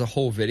a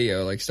whole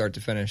video like start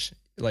to finish.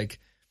 Like,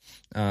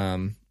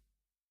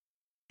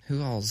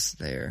 who all's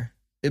there?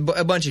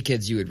 A bunch of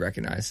kids you would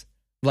recognize,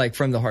 like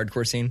from the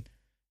hardcore scene.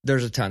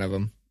 There's a ton of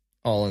them,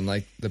 all in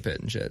like the pit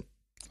and shit.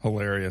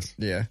 Hilarious.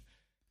 Yeah.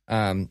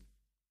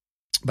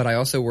 But I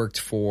also worked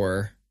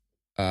for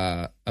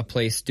a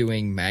place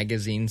doing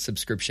magazine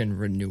subscription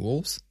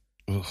renewals.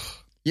 Ugh.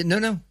 Yeah,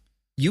 no.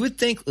 You would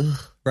think,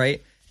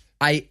 right?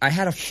 I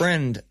had a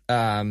friend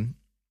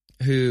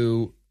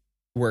who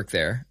worked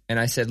there, and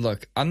I said,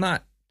 look, I'm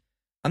not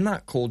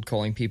cold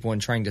calling people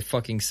and trying to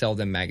fucking sell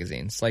them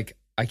magazines. Like,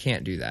 I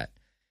can't do that.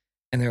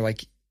 And they're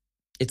like,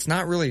 it's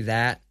not really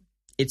that.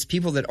 It's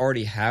people that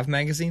already have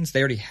magazines. They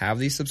already have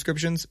these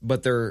subscriptions,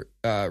 but their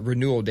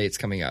renewal date's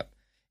coming up.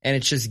 And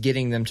it's just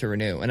getting them to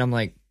renew. And I'm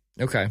like,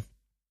 okay.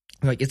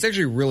 Like, it's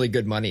actually really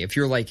good money. If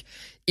you're like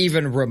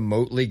even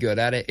remotely good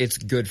at it, it's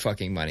good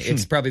fucking money.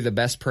 It's probably the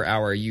best per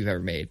hour you've ever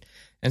made.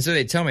 And so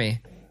they tell me,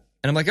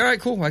 and I'm like, all right,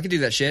 cool. I can do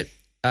that shit.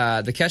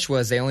 The catch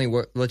was they only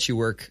let you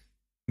work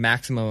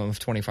maximum of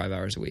 25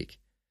 hours a week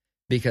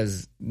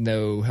because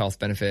no health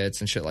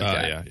benefits and shit like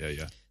that.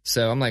 Yeah.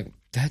 So I'm like,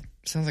 that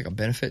sounds like a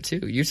benefit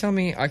too. You tell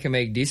me I can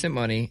make decent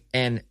money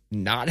and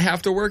not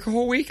have to work a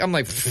whole week? I'm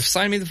like,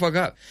 sign me the fuck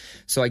up.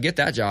 So I get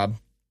that job,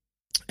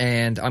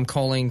 and I'm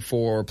calling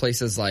for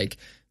places like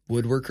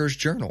Woodworkers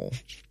Journal.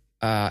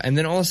 And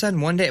then all of a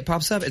sudden, one day it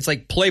pops up. It's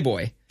like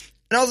Playboy.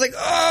 And I was like,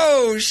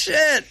 oh,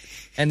 shit.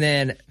 And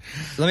then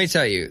let me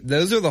tell you,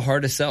 those are the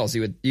hardest sells.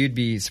 You'd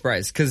be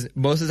surprised because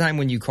most of the time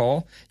when you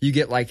call, you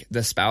get like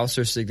the spouse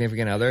or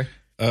significant other.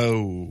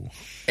 Oh.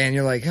 And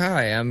you're like,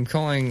 hi, I'm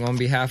calling on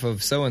behalf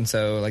of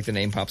so-and-so. Like the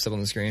name pops up on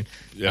the screen.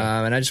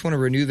 Yeah. And I just want to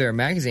renew their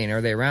magazine. Are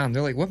they around?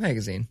 They're like, what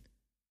magazine?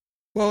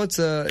 Well, it's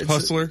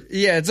Hustler?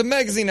 It's a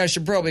magazine I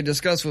should probably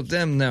discuss with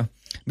them. No.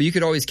 But you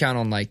could always count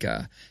on like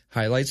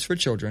Highlights for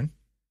Children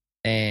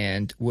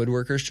and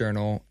Woodworkers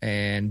Journal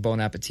and Bon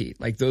Appetit.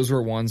 Like those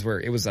were ones where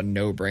it was a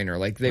no-brainer.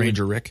 Like they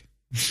Ranger Rick?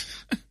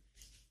 Is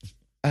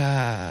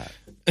that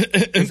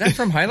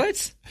from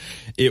Highlights?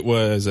 It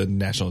was a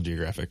National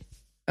Geographic.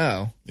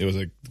 Oh. It was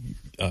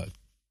a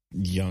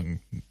young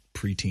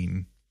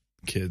preteen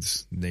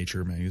kids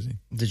nature magazine.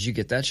 Did you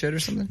get that shit or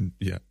something?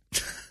 Yeah.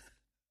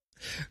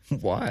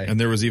 Why? And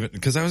there was even,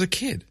 because I was a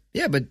kid.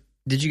 Yeah, but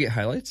did you get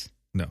Highlights?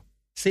 No.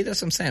 See,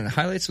 that's what I'm saying.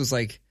 Highlights was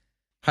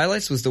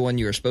the one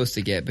you were supposed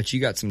to get, but you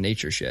got some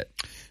nature shit.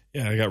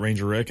 Yeah, I got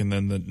Ranger Rick, and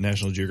then the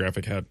National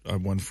Geographic had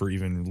one for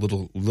even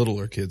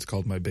littler kids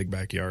called My Big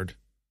Backyard.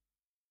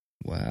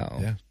 Wow.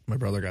 Yeah, my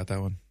brother got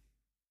that one.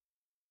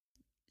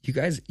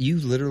 You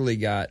literally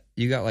got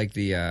like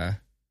the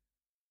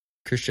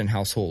Christian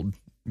household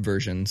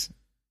versions,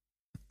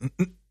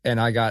 and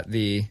I got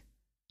the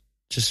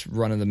just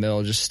run of the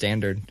mill, just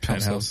standard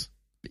Penthouse.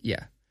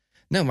 Yeah.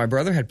 No, my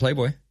brother had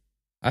Playboy.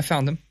 I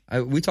found them.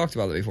 We talked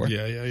about it before.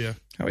 Yeah.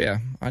 Oh yeah,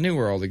 I knew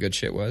where all the good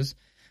shit was.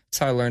 That's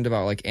how I learned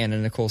about like Anna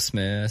Nicole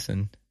Smith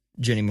and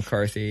Jenny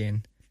McCarthy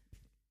and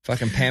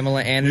fucking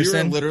Pamela Anderson.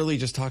 We were literally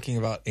just talking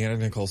about Anna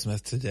Nicole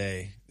Smith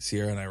today.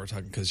 Sierra and I were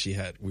talking because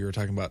we were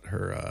talking about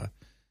her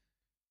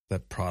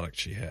that product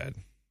she had,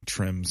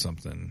 Trim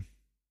something.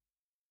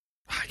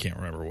 I can't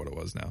remember what it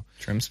was now.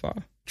 Trim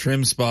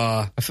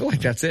Spa. I feel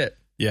like that's it.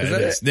 Yeah,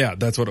 it is. Yeah,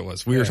 that's what it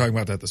was. We were talking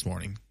about that this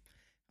morning.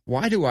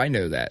 Why do I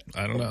know that?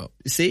 I don't know.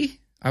 See,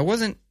 I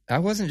wasn't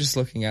just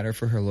looking at her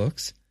for her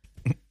looks.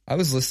 I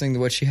was listening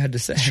to what she had to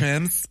say.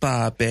 Trim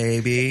Spa,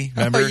 baby.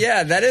 Remember? Oh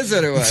yeah, that is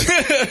what it was.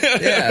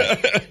 Yeah.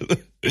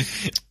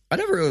 I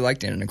never really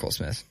liked Anna Nicole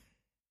Smith.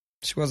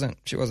 She wasn't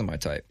my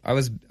type. I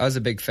was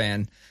a big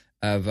fan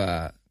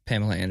of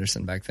Pamela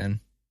Anderson back then.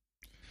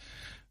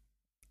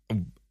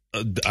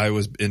 I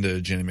was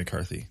into Jenny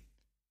McCarthy.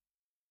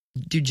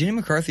 Dude, Jenny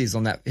McCarthy's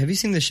on that. Have you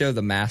seen the show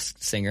The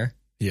Masked Singer?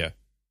 Yeah.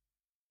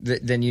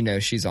 Then you know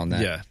she's on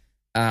that.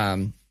 Yeah.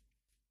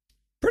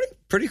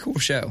 Pretty cool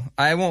show.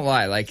 I won't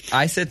lie. Like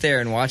I sit there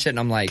and watch it, and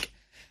I'm like,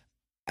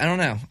 I don't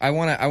know. I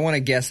want to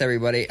guess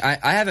everybody.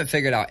 I haven't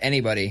figured out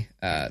anybody.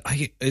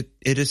 It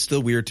is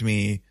still weird to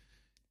me.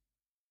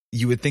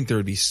 You would think there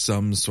would be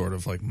some sort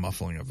of like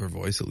muffling of their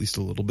voice, at least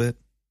a little bit.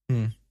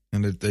 And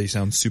they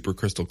sound super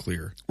crystal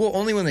clear. Well,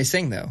 only when they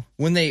sing though.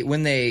 When they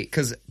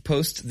because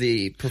post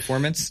the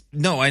performance.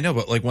 No, I know,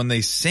 but like when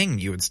they sing,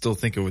 you would still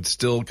think it would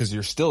still, because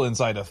you're still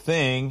inside a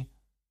thing.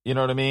 You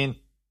know what I mean?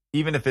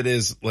 Even if it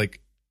is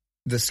like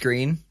the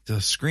screen.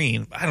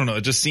 I don't know.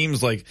 It just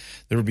seems like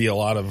there would be a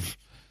lot of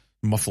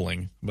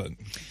muffling. But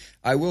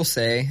I will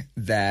say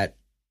that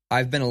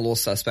I've been a little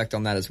suspect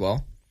on that as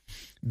well,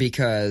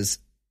 because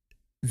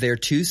they're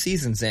 2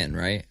 seasons in,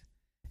 right?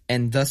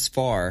 And thus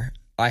far,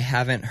 I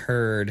haven't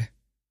heard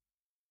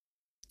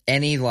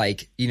any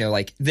like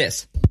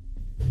this,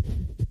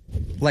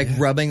 like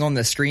rubbing on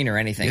the screen or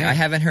anything. Yeah. I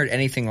haven't heard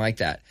anything like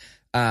that.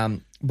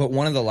 But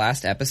one of the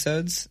last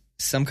episodes,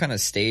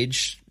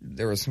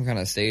 there was some kind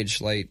of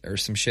stage light or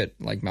some shit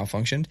like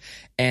malfunctioned,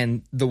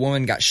 and the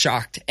woman got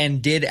shocked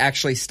and did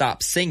actually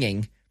stop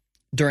singing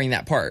during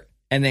that part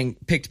and then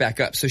picked back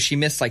up. So she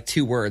missed like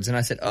 2 words, and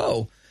I said,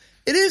 oh,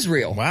 it is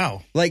real.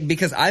 Wow. Like,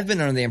 because I've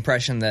been under the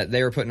impression that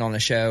they were putting on a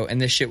show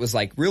and this shit was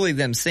like really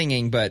them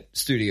singing, but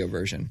studio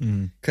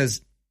version.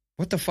 Because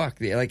what the fuck?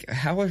 Like,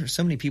 how are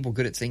so many people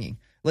good at singing?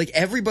 Like,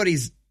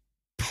 everybody's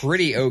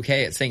pretty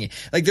okay at singing.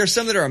 Like, there's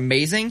some that are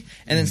amazing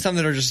and then some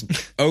that are just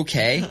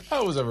okay.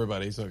 How was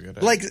everybody so good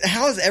at Like,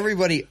 how is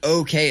everybody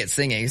okay at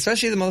singing?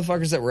 Especially the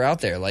motherfuckers that were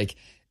out there. Like,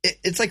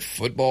 it's like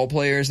football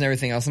players and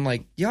everything else. I'm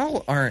like,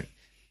 y'all aren't,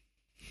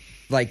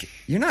 like,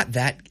 you're not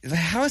that,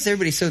 how is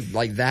everybody so,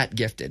 like, that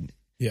gifted?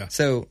 Yeah.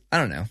 So, I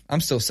don't know. I'm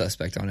still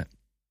suspect on it.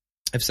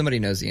 If somebody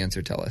knows the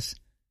answer, tell us.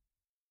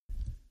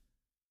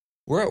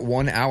 We're at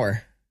 1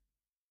 hour.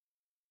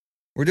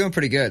 We're doing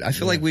pretty good. I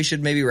feel like we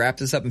should maybe wrap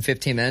this up in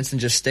 15 minutes and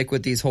just stick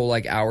with these whole,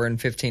 like, hour and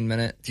 15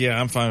 minute. Yeah,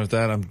 I'm fine with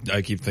that.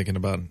 I keep thinking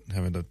about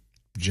having to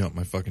jump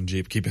my fucking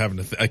Jeep. Keep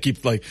having to. I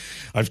keep like,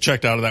 I've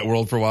checked out of that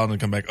world for a while and then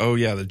come back. Oh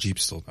yeah, the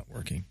Jeep's still not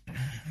working.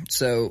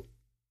 So,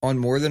 on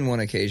more than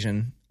one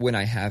occasion, when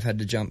I have had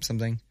to jump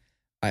something,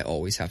 I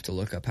always have to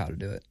look up how to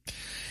do it.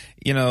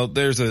 You know,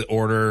 there's an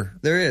order.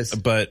 There is,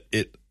 but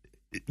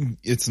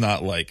it's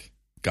not like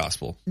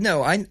gospel.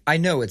 No, I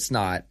know it's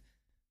not,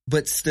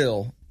 but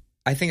still,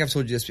 I think I've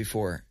told you this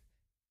before.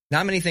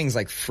 Not many things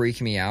like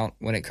freak me out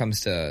when it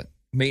comes to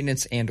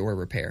maintenance and or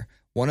repair.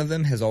 One of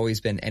them has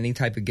always been any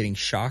type of getting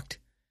shocked.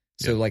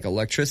 So like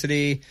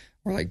electricity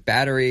or like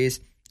batteries.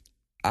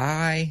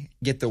 I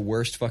get the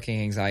worst fucking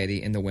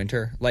anxiety in the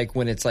winter. Like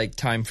when it's like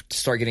time to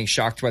start getting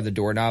shocked by the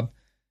doorknob.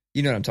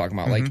 You know what I'm talking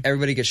about. Like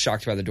everybody gets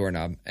shocked by the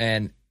doorknob.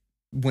 And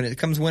when it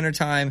comes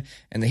wintertime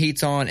and the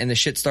heat's on and the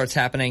shit starts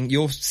happening,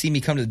 you'll see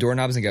me come to the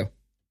doorknobs and go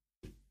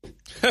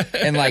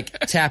and like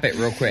tap it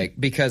real quick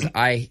because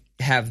I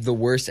have the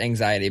worst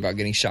anxiety about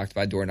getting shocked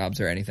by doorknobs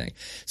or anything.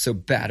 So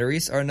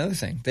batteries are another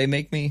thing. They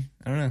make me,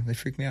 I don't know, they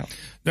freak me out.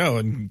 No,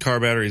 and car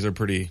batteries are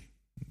pretty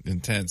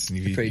intense.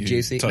 And pretty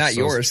juicy. Not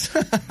yours.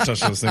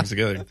 Touch those things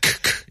together.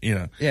 You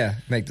know. Yeah,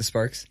 make the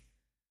sparks.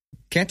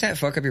 Can't that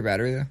fuck up your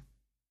battery though?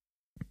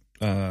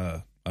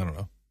 I don't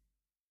know.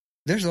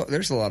 There's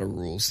a lot of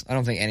rules. I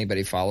don't think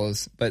anybody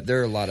follows, but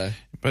there are a lot of.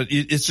 But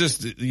it's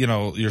just, you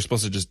know, you're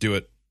supposed to just do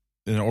it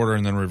in order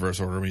and then reverse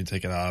order when you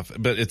take it off.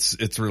 But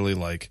it's really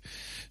like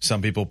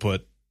some people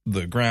put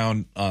the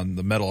ground on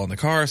the metal on the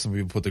car, some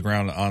people put the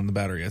ground on the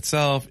battery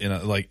itself. You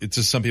know, like it's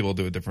just some people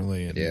do it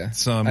differently. And yeah,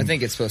 I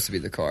think it's supposed to be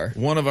the car.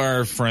 One of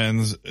our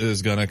friends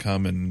is gonna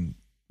come in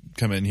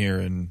here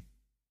and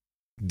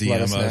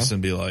DM us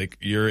and be like,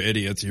 "You're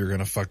idiots. You're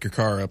gonna fuck your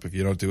car up if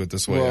you don't do it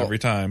this way every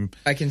time."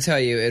 I can tell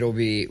you, it'll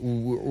be.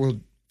 We'll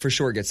for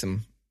sure get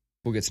some.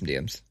 We'll get some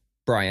DMs.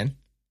 Brian.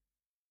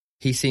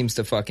 He seems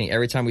to fucking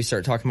every time we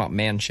start talking about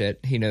man shit,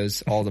 he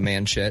knows all the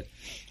man shit.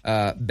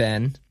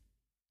 Ben,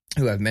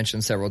 who I've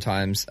mentioned several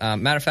times.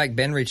 Matter of fact,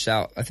 Ben reached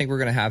out. I think we're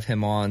gonna have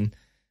him on.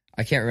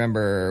 I can't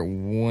remember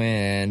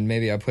when.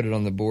 Maybe I put it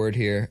on the board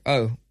here.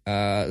 Oh,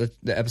 the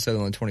episode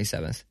on the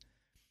 27th.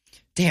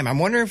 Damn, I'm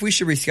wondering if we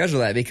should reschedule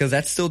that because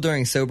that's still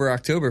during Sober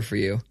October for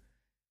you.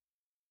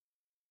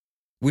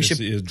 Is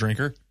he a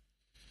drinker?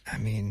 I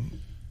mean,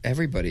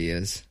 everybody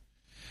is.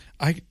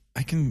 I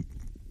can.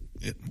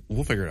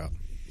 We'll figure it out.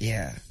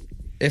 Yeah.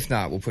 If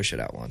not, we'll push it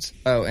out once.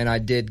 Oh, and I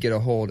did get a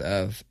hold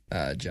of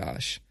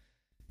Josh.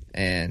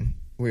 And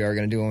we are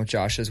going to do one with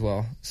Josh as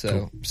well. So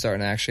cool. I'm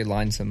starting to actually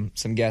line some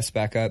guests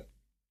back up.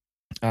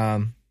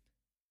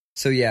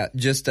 So yeah,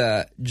 just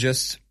to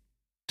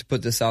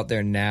put this out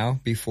there now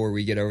before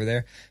we get over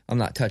there, I'm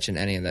not touching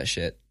any of that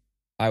shit.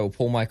 I will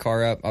pull my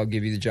car up. I'll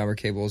give you the jumper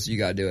cables. You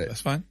got to do it.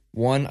 That's fine.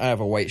 One, I have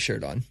a white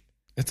shirt on.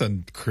 It's a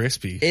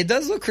crispy. It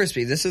does look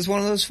crispy. This is one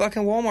of those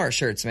fucking Walmart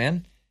shirts,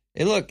 man.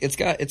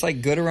 It's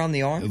like good around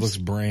the arms. It looks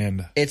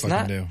brand. It's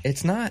not. New.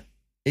 It's not.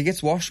 It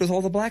gets washed with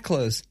all the black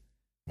clothes.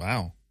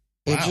 Wow.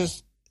 It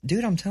just,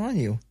 dude, I'm telling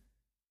you,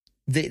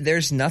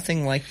 there's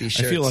nothing like these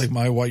shirts. I feel like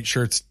my white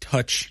shirts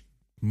touch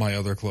my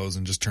other clothes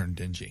and just turn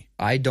dingy.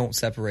 I don't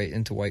separate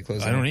into white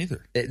clothes. I don't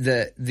either.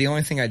 The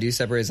only thing I do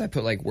separate is I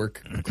put like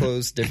work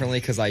clothes differently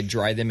because I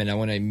dry them and I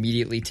want to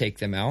immediately take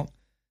them out.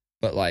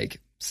 But like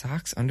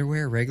socks,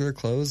 underwear, regular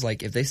clothes,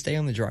 like if they stay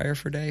on the dryer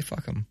for a day,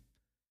 fuck them.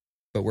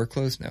 But work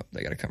clothes, no,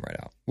 they got to come right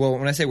out. Well,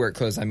 when I say work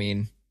clothes, I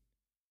mean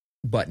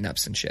button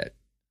ups and shit.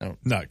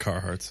 Not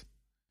Carhartts.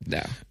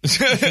 No.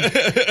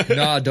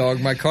 Nah, dog.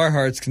 My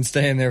Carhartts can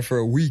stay in there for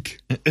a week.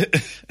 I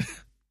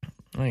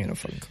ain't got no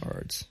fucking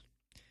Carhartts.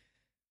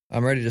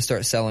 I'm ready to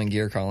start selling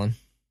gear, Colin.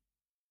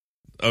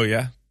 Oh,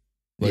 yeah?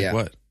 Like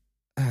what?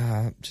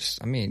 Just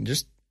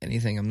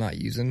anything I'm not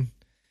using.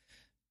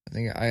 I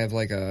think I have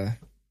like a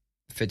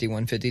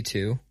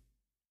 5152.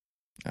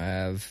 I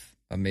have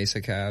a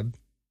Mesa cab.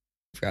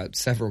 I've got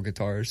several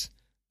guitars.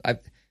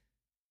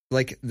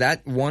 Like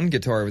that one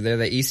guitar over there,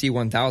 the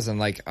EC1000,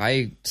 like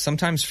I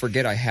sometimes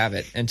forget I have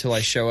it until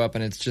I show up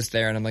and it's just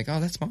there and I'm like, oh,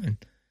 that's mine.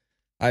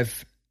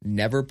 I've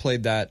never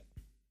played that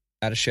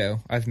at a show.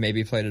 I've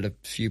maybe played it a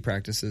few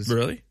practices.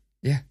 Really?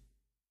 Yeah.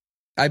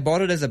 I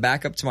bought it as a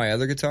backup to my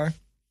other guitar.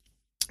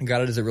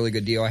 Got it as a really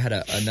good deal. I had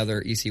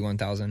another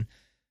EC1000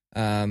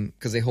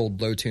 because they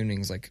hold low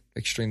tunings like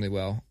extremely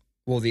well.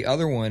 Well, the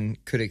other one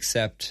could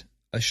accept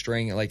a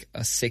string at like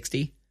a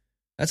 60.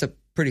 That's a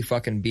pretty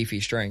fucking beefy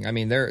string. I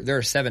mean, there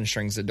are 7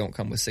 strings that don't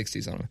come with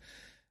 60s on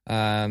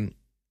them.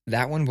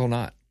 That one will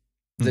not.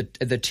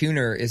 The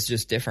tuner is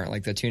just different.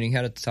 Like the tuning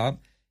head at the top,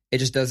 it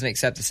just doesn't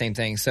accept the same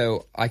thing.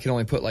 So I can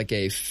only put like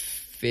a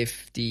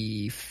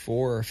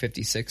 54 or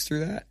 56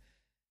 through that.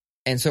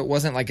 And so it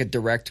wasn't like a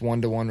direct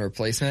 1-to-1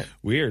 replacement.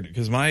 Weird,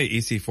 because my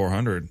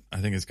EC400, I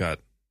think it's got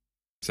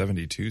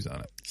 72s on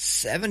it.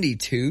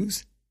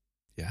 72s?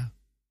 Yeah.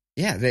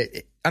 Yeah.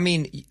 I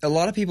mean, a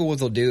lot of people, what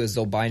they'll do is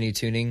they'll buy new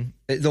tuning.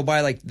 They'll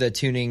buy like the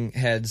tuning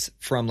heads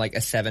from like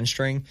a 7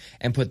 string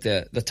and put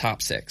the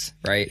top 6,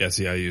 right? Yeah,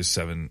 see, I use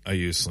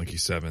Slinky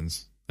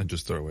 7s and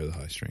just throw away the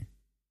high string.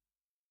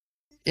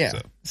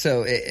 Yeah.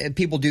 So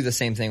people do the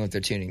same thing with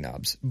their tuning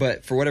knobs.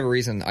 But for whatever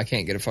reason, I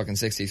can't get a fucking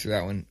 60 through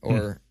that one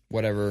or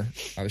whatever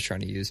I was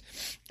trying to use.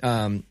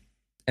 And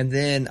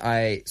then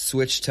I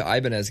switched to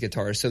Ibanez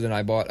guitars. So then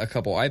I bought a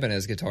couple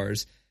Ibanez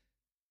guitars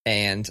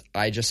and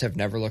I just have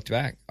never looked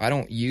back. I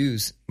don't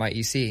use my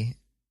EC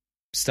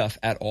stuff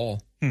at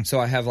all. So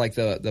I have like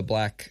the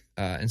black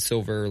and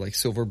silver, like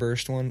silver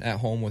burst one at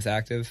home with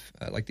active,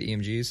 like the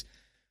EMGs.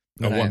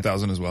 No,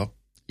 1000 as well.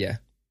 Yeah.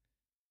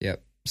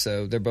 Yep.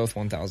 So they're both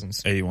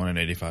 1000s. 81 and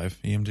 85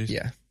 EMGs?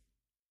 Yeah.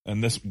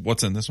 And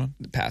what's in this one?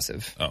 The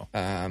passive. Oh.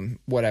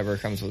 Whatever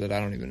comes with it, I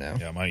don't even know.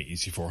 Yeah, my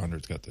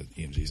EC400's got the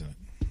EMGs in it.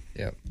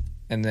 Yep.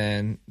 And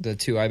then the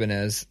 2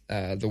 Ibanez,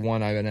 the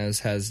one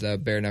Ibanez has the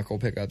bare knuckle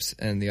pickups,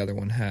 and the other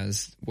one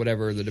has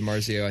whatever the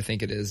DiMarzio I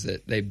think it is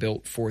that they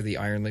built for the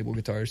Iron Label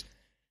guitars.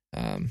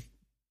 It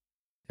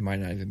might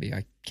not even be.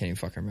 I can't even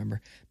fucking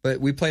remember.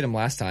 But we played them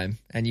last time,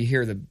 and you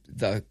hear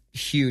the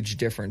huge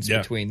difference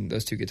between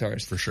those 2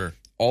 guitars. For sure.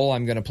 All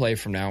I'm going to play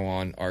from now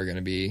on are going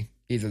to be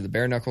either the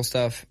bare knuckle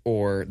stuff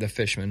or the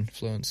Fishman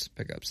Fluence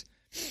pickups.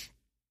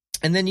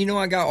 And then,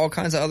 I got all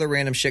kinds of other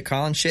random shit.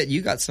 Colin, shit,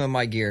 you got some of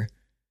my gear.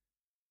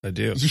 I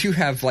do. You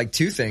have like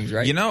 2 things,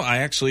 right? I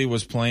actually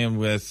was playing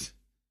with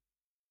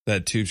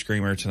that Tube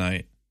Screamer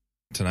tonight,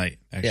 with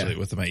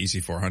my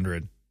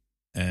EC400,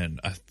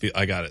 and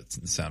I got it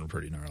sounding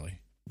pretty gnarly.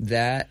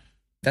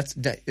 Does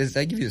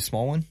that give you the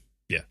small one?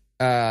 Yeah.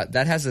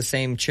 That has the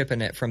same chip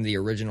in it from the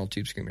original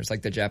Tube Screamers,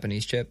 like the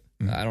Japanese chip.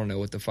 I don't know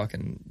what the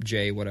fucking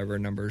J whatever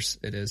numbers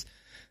it is.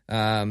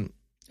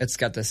 It's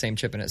got the same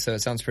chip in it, so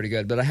it sounds pretty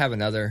good. But I have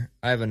another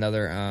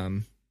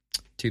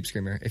Tube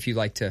Screamer. If you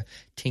like to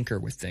tinker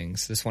with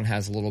things, this one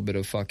has a little bit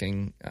of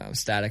fucking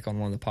static on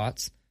one of the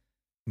pots,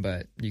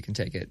 but you can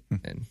take it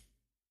and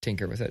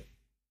tinker with it.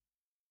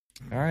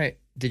 All right.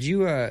 Did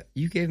you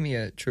gave me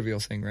a trivial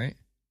thing, right?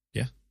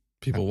 Yeah.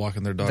 People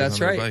walking their dogs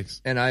That's on right. their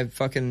bikes. And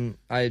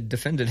I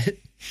defended it.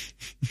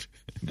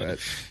 But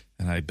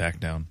and I backed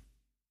down.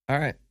 All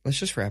right. Let's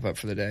just wrap up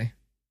for the day.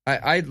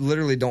 I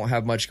literally don't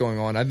have much going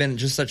on. I've been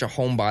just such a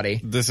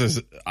homebody.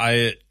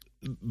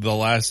 The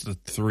last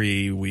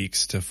 3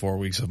 weeks to 4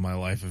 weeks of my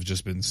life have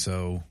just been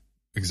so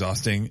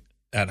exhausting.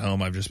 At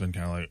home, I've just been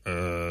kind of like,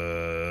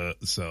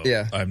 so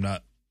yeah.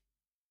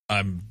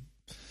 I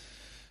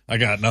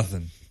got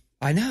nothing.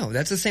 I know.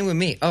 That's the same with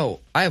me. Oh,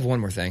 I have one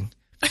more thing.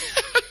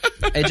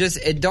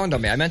 It dawned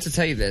on me. I meant to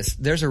tell you this.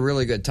 There's a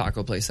really good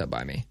taco place up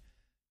by me.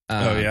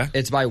 Oh, yeah?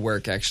 It's by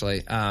work,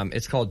 actually.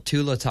 It's called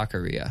Tula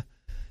Taqueria.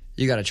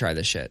 You got to try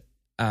this shit.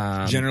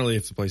 Generally,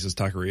 if the place is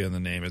taqueria in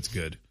the name, it's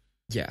good.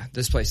 Yeah,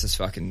 this place is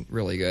fucking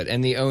really good.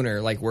 And the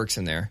owner, works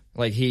in there.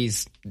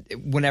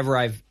 Whenever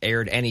I've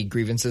aired any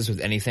grievances with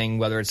anything,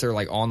 whether it's their,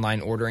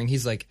 online ordering,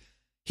 he's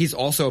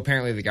also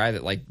apparently the guy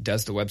that,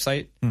 does the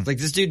website.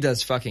 This dude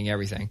does fucking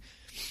everything.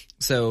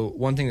 So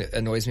one thing that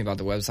annoys me about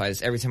the website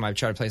is every time I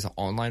try to place an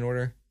online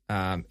order,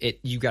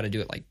 you got to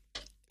do it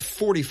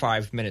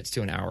 45 minutes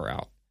to an hour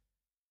out.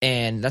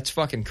 And that's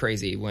fucking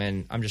crazy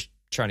when I'm just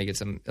trying to get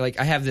some,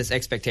 I have this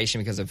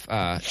expectation because of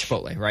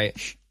Chipotle,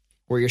 right?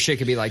 Where your shit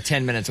could be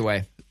 10 minutes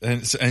away.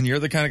 And you're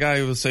the kind of guy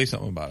who will say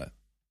something about it.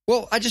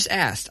 Well, I just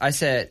asked. I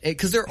said,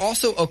 because they're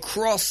also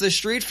across the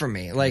street from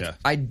me.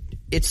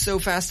 It's so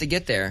fast to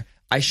get there.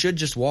 I should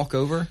just walk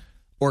over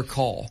or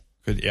call.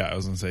 I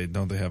was going to say,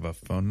 don't they have a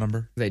phone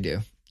number? They do.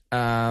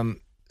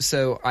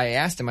 So I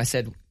asked him, I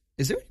said,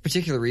 is there any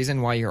particular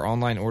reason why your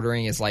online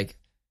ordering is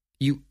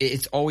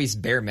it's always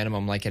bare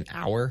minimum, an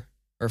hour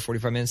or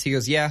 45 minutes? He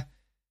goes, yeah,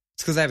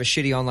 it's because I have a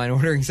shitty online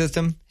ordering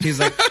system. He's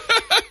like,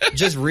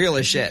 just real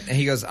as shit. And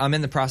he goes, I'm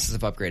in the process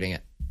of upgrading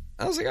it.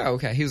 I was like, oh,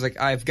 okay. He was like,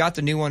 I've got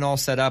the new one all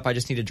set up. I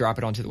just need to drop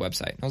it onto the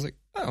website. And I was like,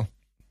 oh.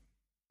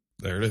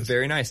 There it is.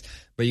 Very nice.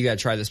 But you got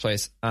to try this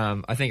place.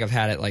 I think I've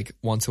had it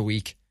once a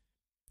week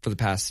for the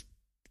past,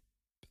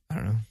 I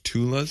don't know.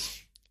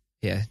 Tula's?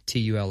 Yeah,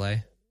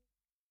 Tula.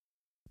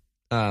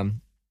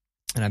 And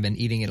I've been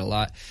eating it a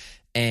lot.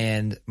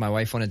 And my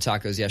wife wanted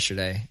tacos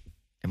yesterday,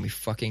 and we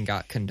fucking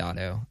got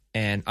Condado.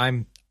 And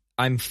I'm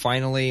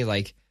finally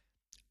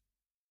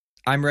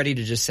I'm ready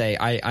to just say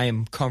I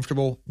am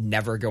comfortable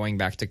never going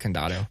back to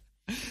Condado.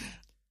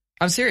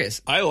 I'm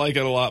serious. I like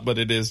it a lot, but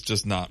it is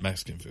just not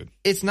Mexican food.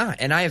 It's not.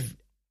 And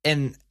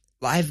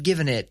I've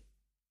given it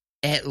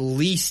at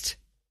least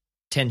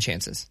 10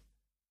 chances.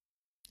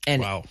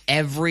 And Wow.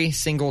 every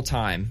single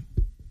time,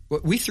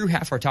 we threw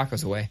half our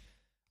tacos away.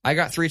 I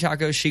got 3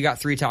 tacos. She got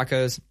 3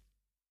 tacos.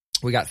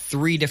 We got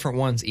 3 different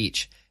ones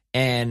each.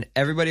 And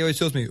everybody always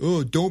tells me,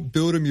 oh, don't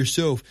build them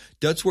yourself.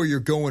 That's where you're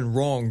going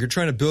wrong. You're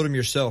trying to build them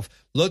yourself.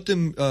 Let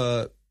them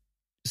or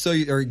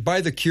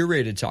buy the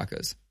curated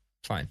tacos.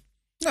 Fine.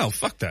 No,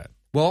 fuck that.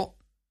 Well,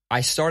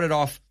 I started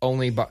off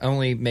only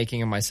making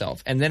them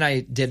myself. And then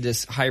I did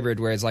this hybrid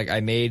where it's like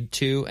I made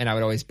 2 and I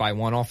would always buy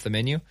 1 off the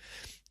menu.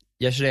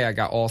 Yesterday, I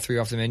got all 3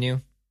 off the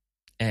menu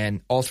and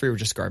all 3 were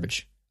just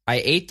garbage.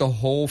 I ate the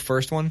whole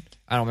first one.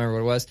 I don't remember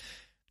what it was.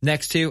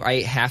 Next 2, I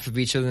ate half of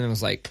each of them and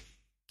was like,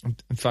 I'm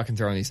fucking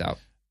throwing these out.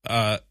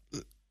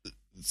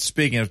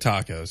 Speaking of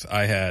tacos,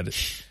 I had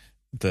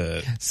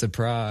the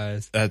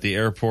surprise at the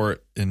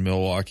airport in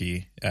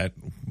Milwaukee at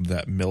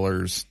that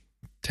Miller's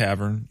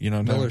Tavern. You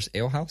know, Miller's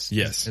Ale House?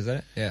 Yes. Is that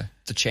it? Yeah.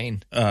 It's a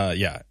chain.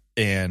 Yeah.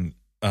 And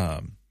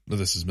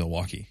this is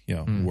Milwaukee, you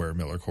know, where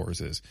Miller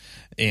Coors is.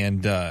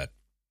 And I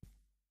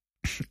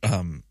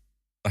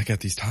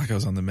got these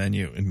tacos on the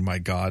menu, and my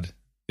God,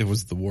 it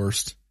was the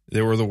worst.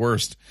 They were the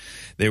worst.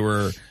 They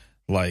were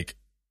like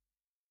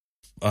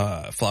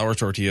flour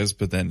tortillas,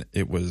 but then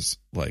it was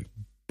like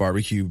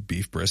barbecue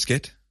beef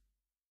brisket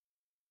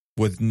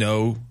with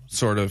no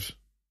sort of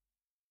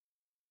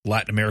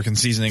Latin American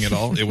seasoning at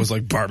all. It was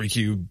like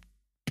barbecue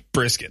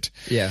brisket.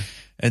 Yeah.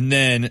 And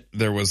then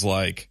there was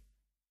like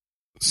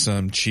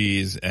some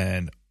cheese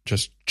and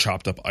just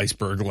chopped up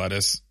iceberg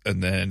lettuce.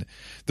 And then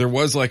there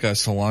was like a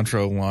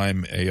cilantro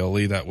lime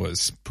aioli that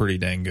was pretty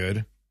dang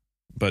good,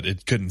 but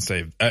it couldn't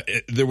save.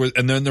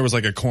 And then there was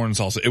like a corn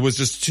salsa. It was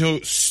just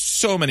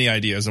so many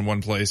ideas in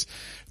one place.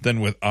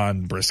 Then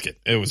on brisket,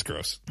 it was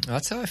gross.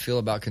 That's how I feel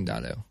about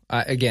Condado.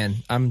 Again,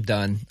 I'm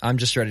done. I'm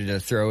just ready to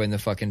throw in the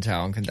fucking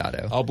towel on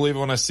Condado. I'll believe it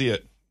when I see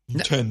it.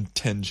 No. 10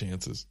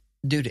 chances.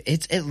 Dude,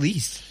 it's at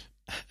least.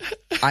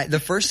 The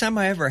first time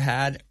I ever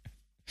had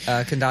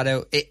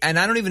Condado, and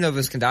I don't even know if it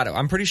was Condado.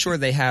 I'm pretty sure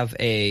they have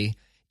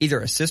either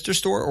a sister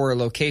store or a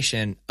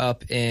location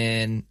up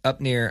near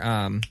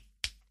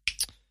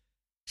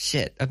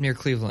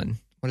Cleveland.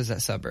 What is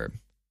that suburb?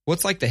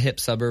 What's like the hip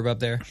suburb up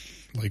there?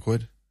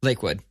 Lakewood.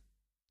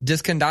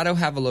 Does Condado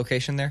have a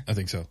location there? I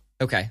think so.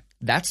 Okay.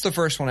 That's the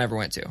first one I ever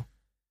went to.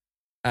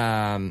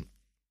 And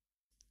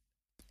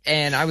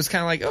I was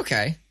kind of like,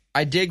 okay,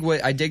 I dig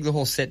the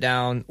whole sit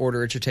down,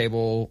 order at your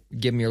table,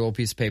 give me your little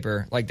piece of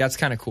paper. Like, that's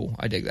kind of cool.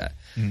 I dig that.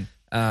 Mm.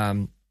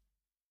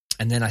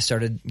 And then I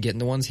started getting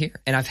the ones here,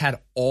 and I've had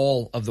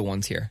all of the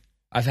ones here.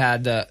 I've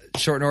had the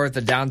Short North,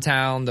 the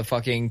Downtown, the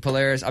fucking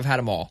Polaris. I've had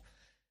them all.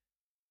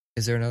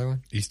 Is there another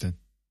one? Easton.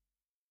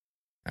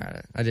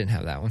 I didn't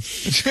have that one.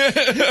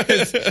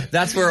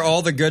 That's where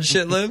all the good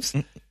shit lives.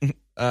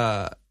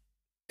 And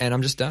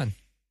I'm just done.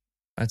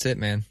 That's it,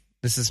 man.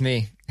 This is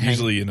me.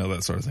 Usually you know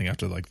that sort of thing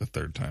after like the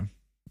 3rd time.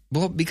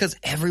 Well, because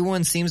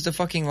everyone seems to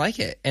fucking like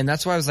it. And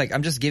that's why I was like,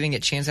 I'm just giving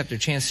it chance after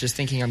chance, just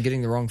thinking I'm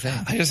getting the wrong thing.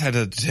 I just had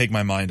to take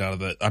my mind out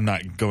of it. I'm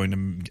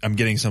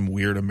getting some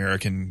weird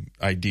American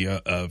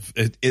idea of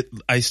it.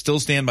 I still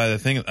stand by the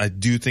thing. I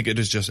do think it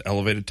is just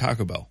elevated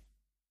Taco Bell.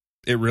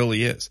 It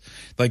really is.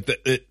 Like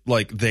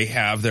they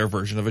have their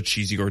version of a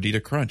cheesy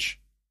gordita crunch.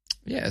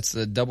 Yeah, it's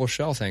the double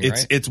shell thing,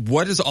 right? It's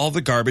what is all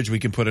the garbage we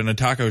can put in a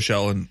taco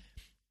shell and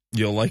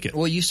you'll like it.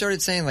 Well, you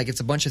started saying like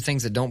it's a bunch of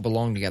things that don't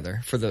belong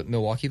together for the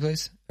Milwaukee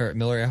place or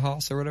Miller Ale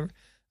House or whatever.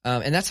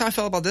 And that's how I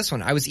felt about this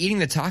one. I was eating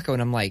the taco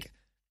and I'm like,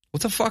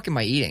 what the fuck am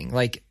I eating?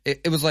 Like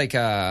it was like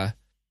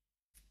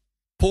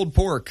pulled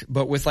pork,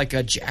 but with like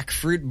a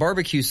jackfruit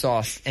barbecue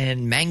sauce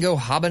and mango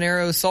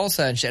habanero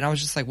salsa and shit. And I was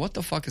just like, what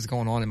the fuck is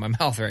going on in my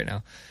mouth right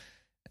now?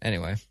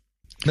 Anyway,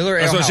 Miller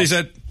Ale That's what House. she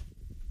said.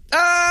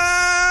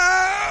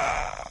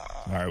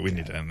 All right, we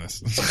need to end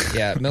this.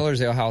 Yeah,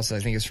 Miller's Ale House, I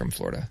think, is from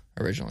Florida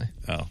originally.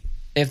 Oh.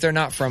 If they're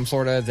not from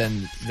Florida,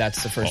 then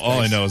that's the first All I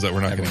place know is that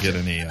we're not going to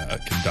everyone get any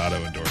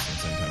Condado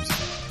endorsements anytime soon.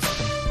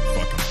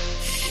 Fuck 'em.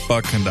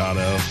 Fuck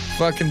Condado.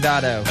 Fuck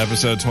Condado.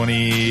 Episode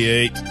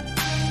 28.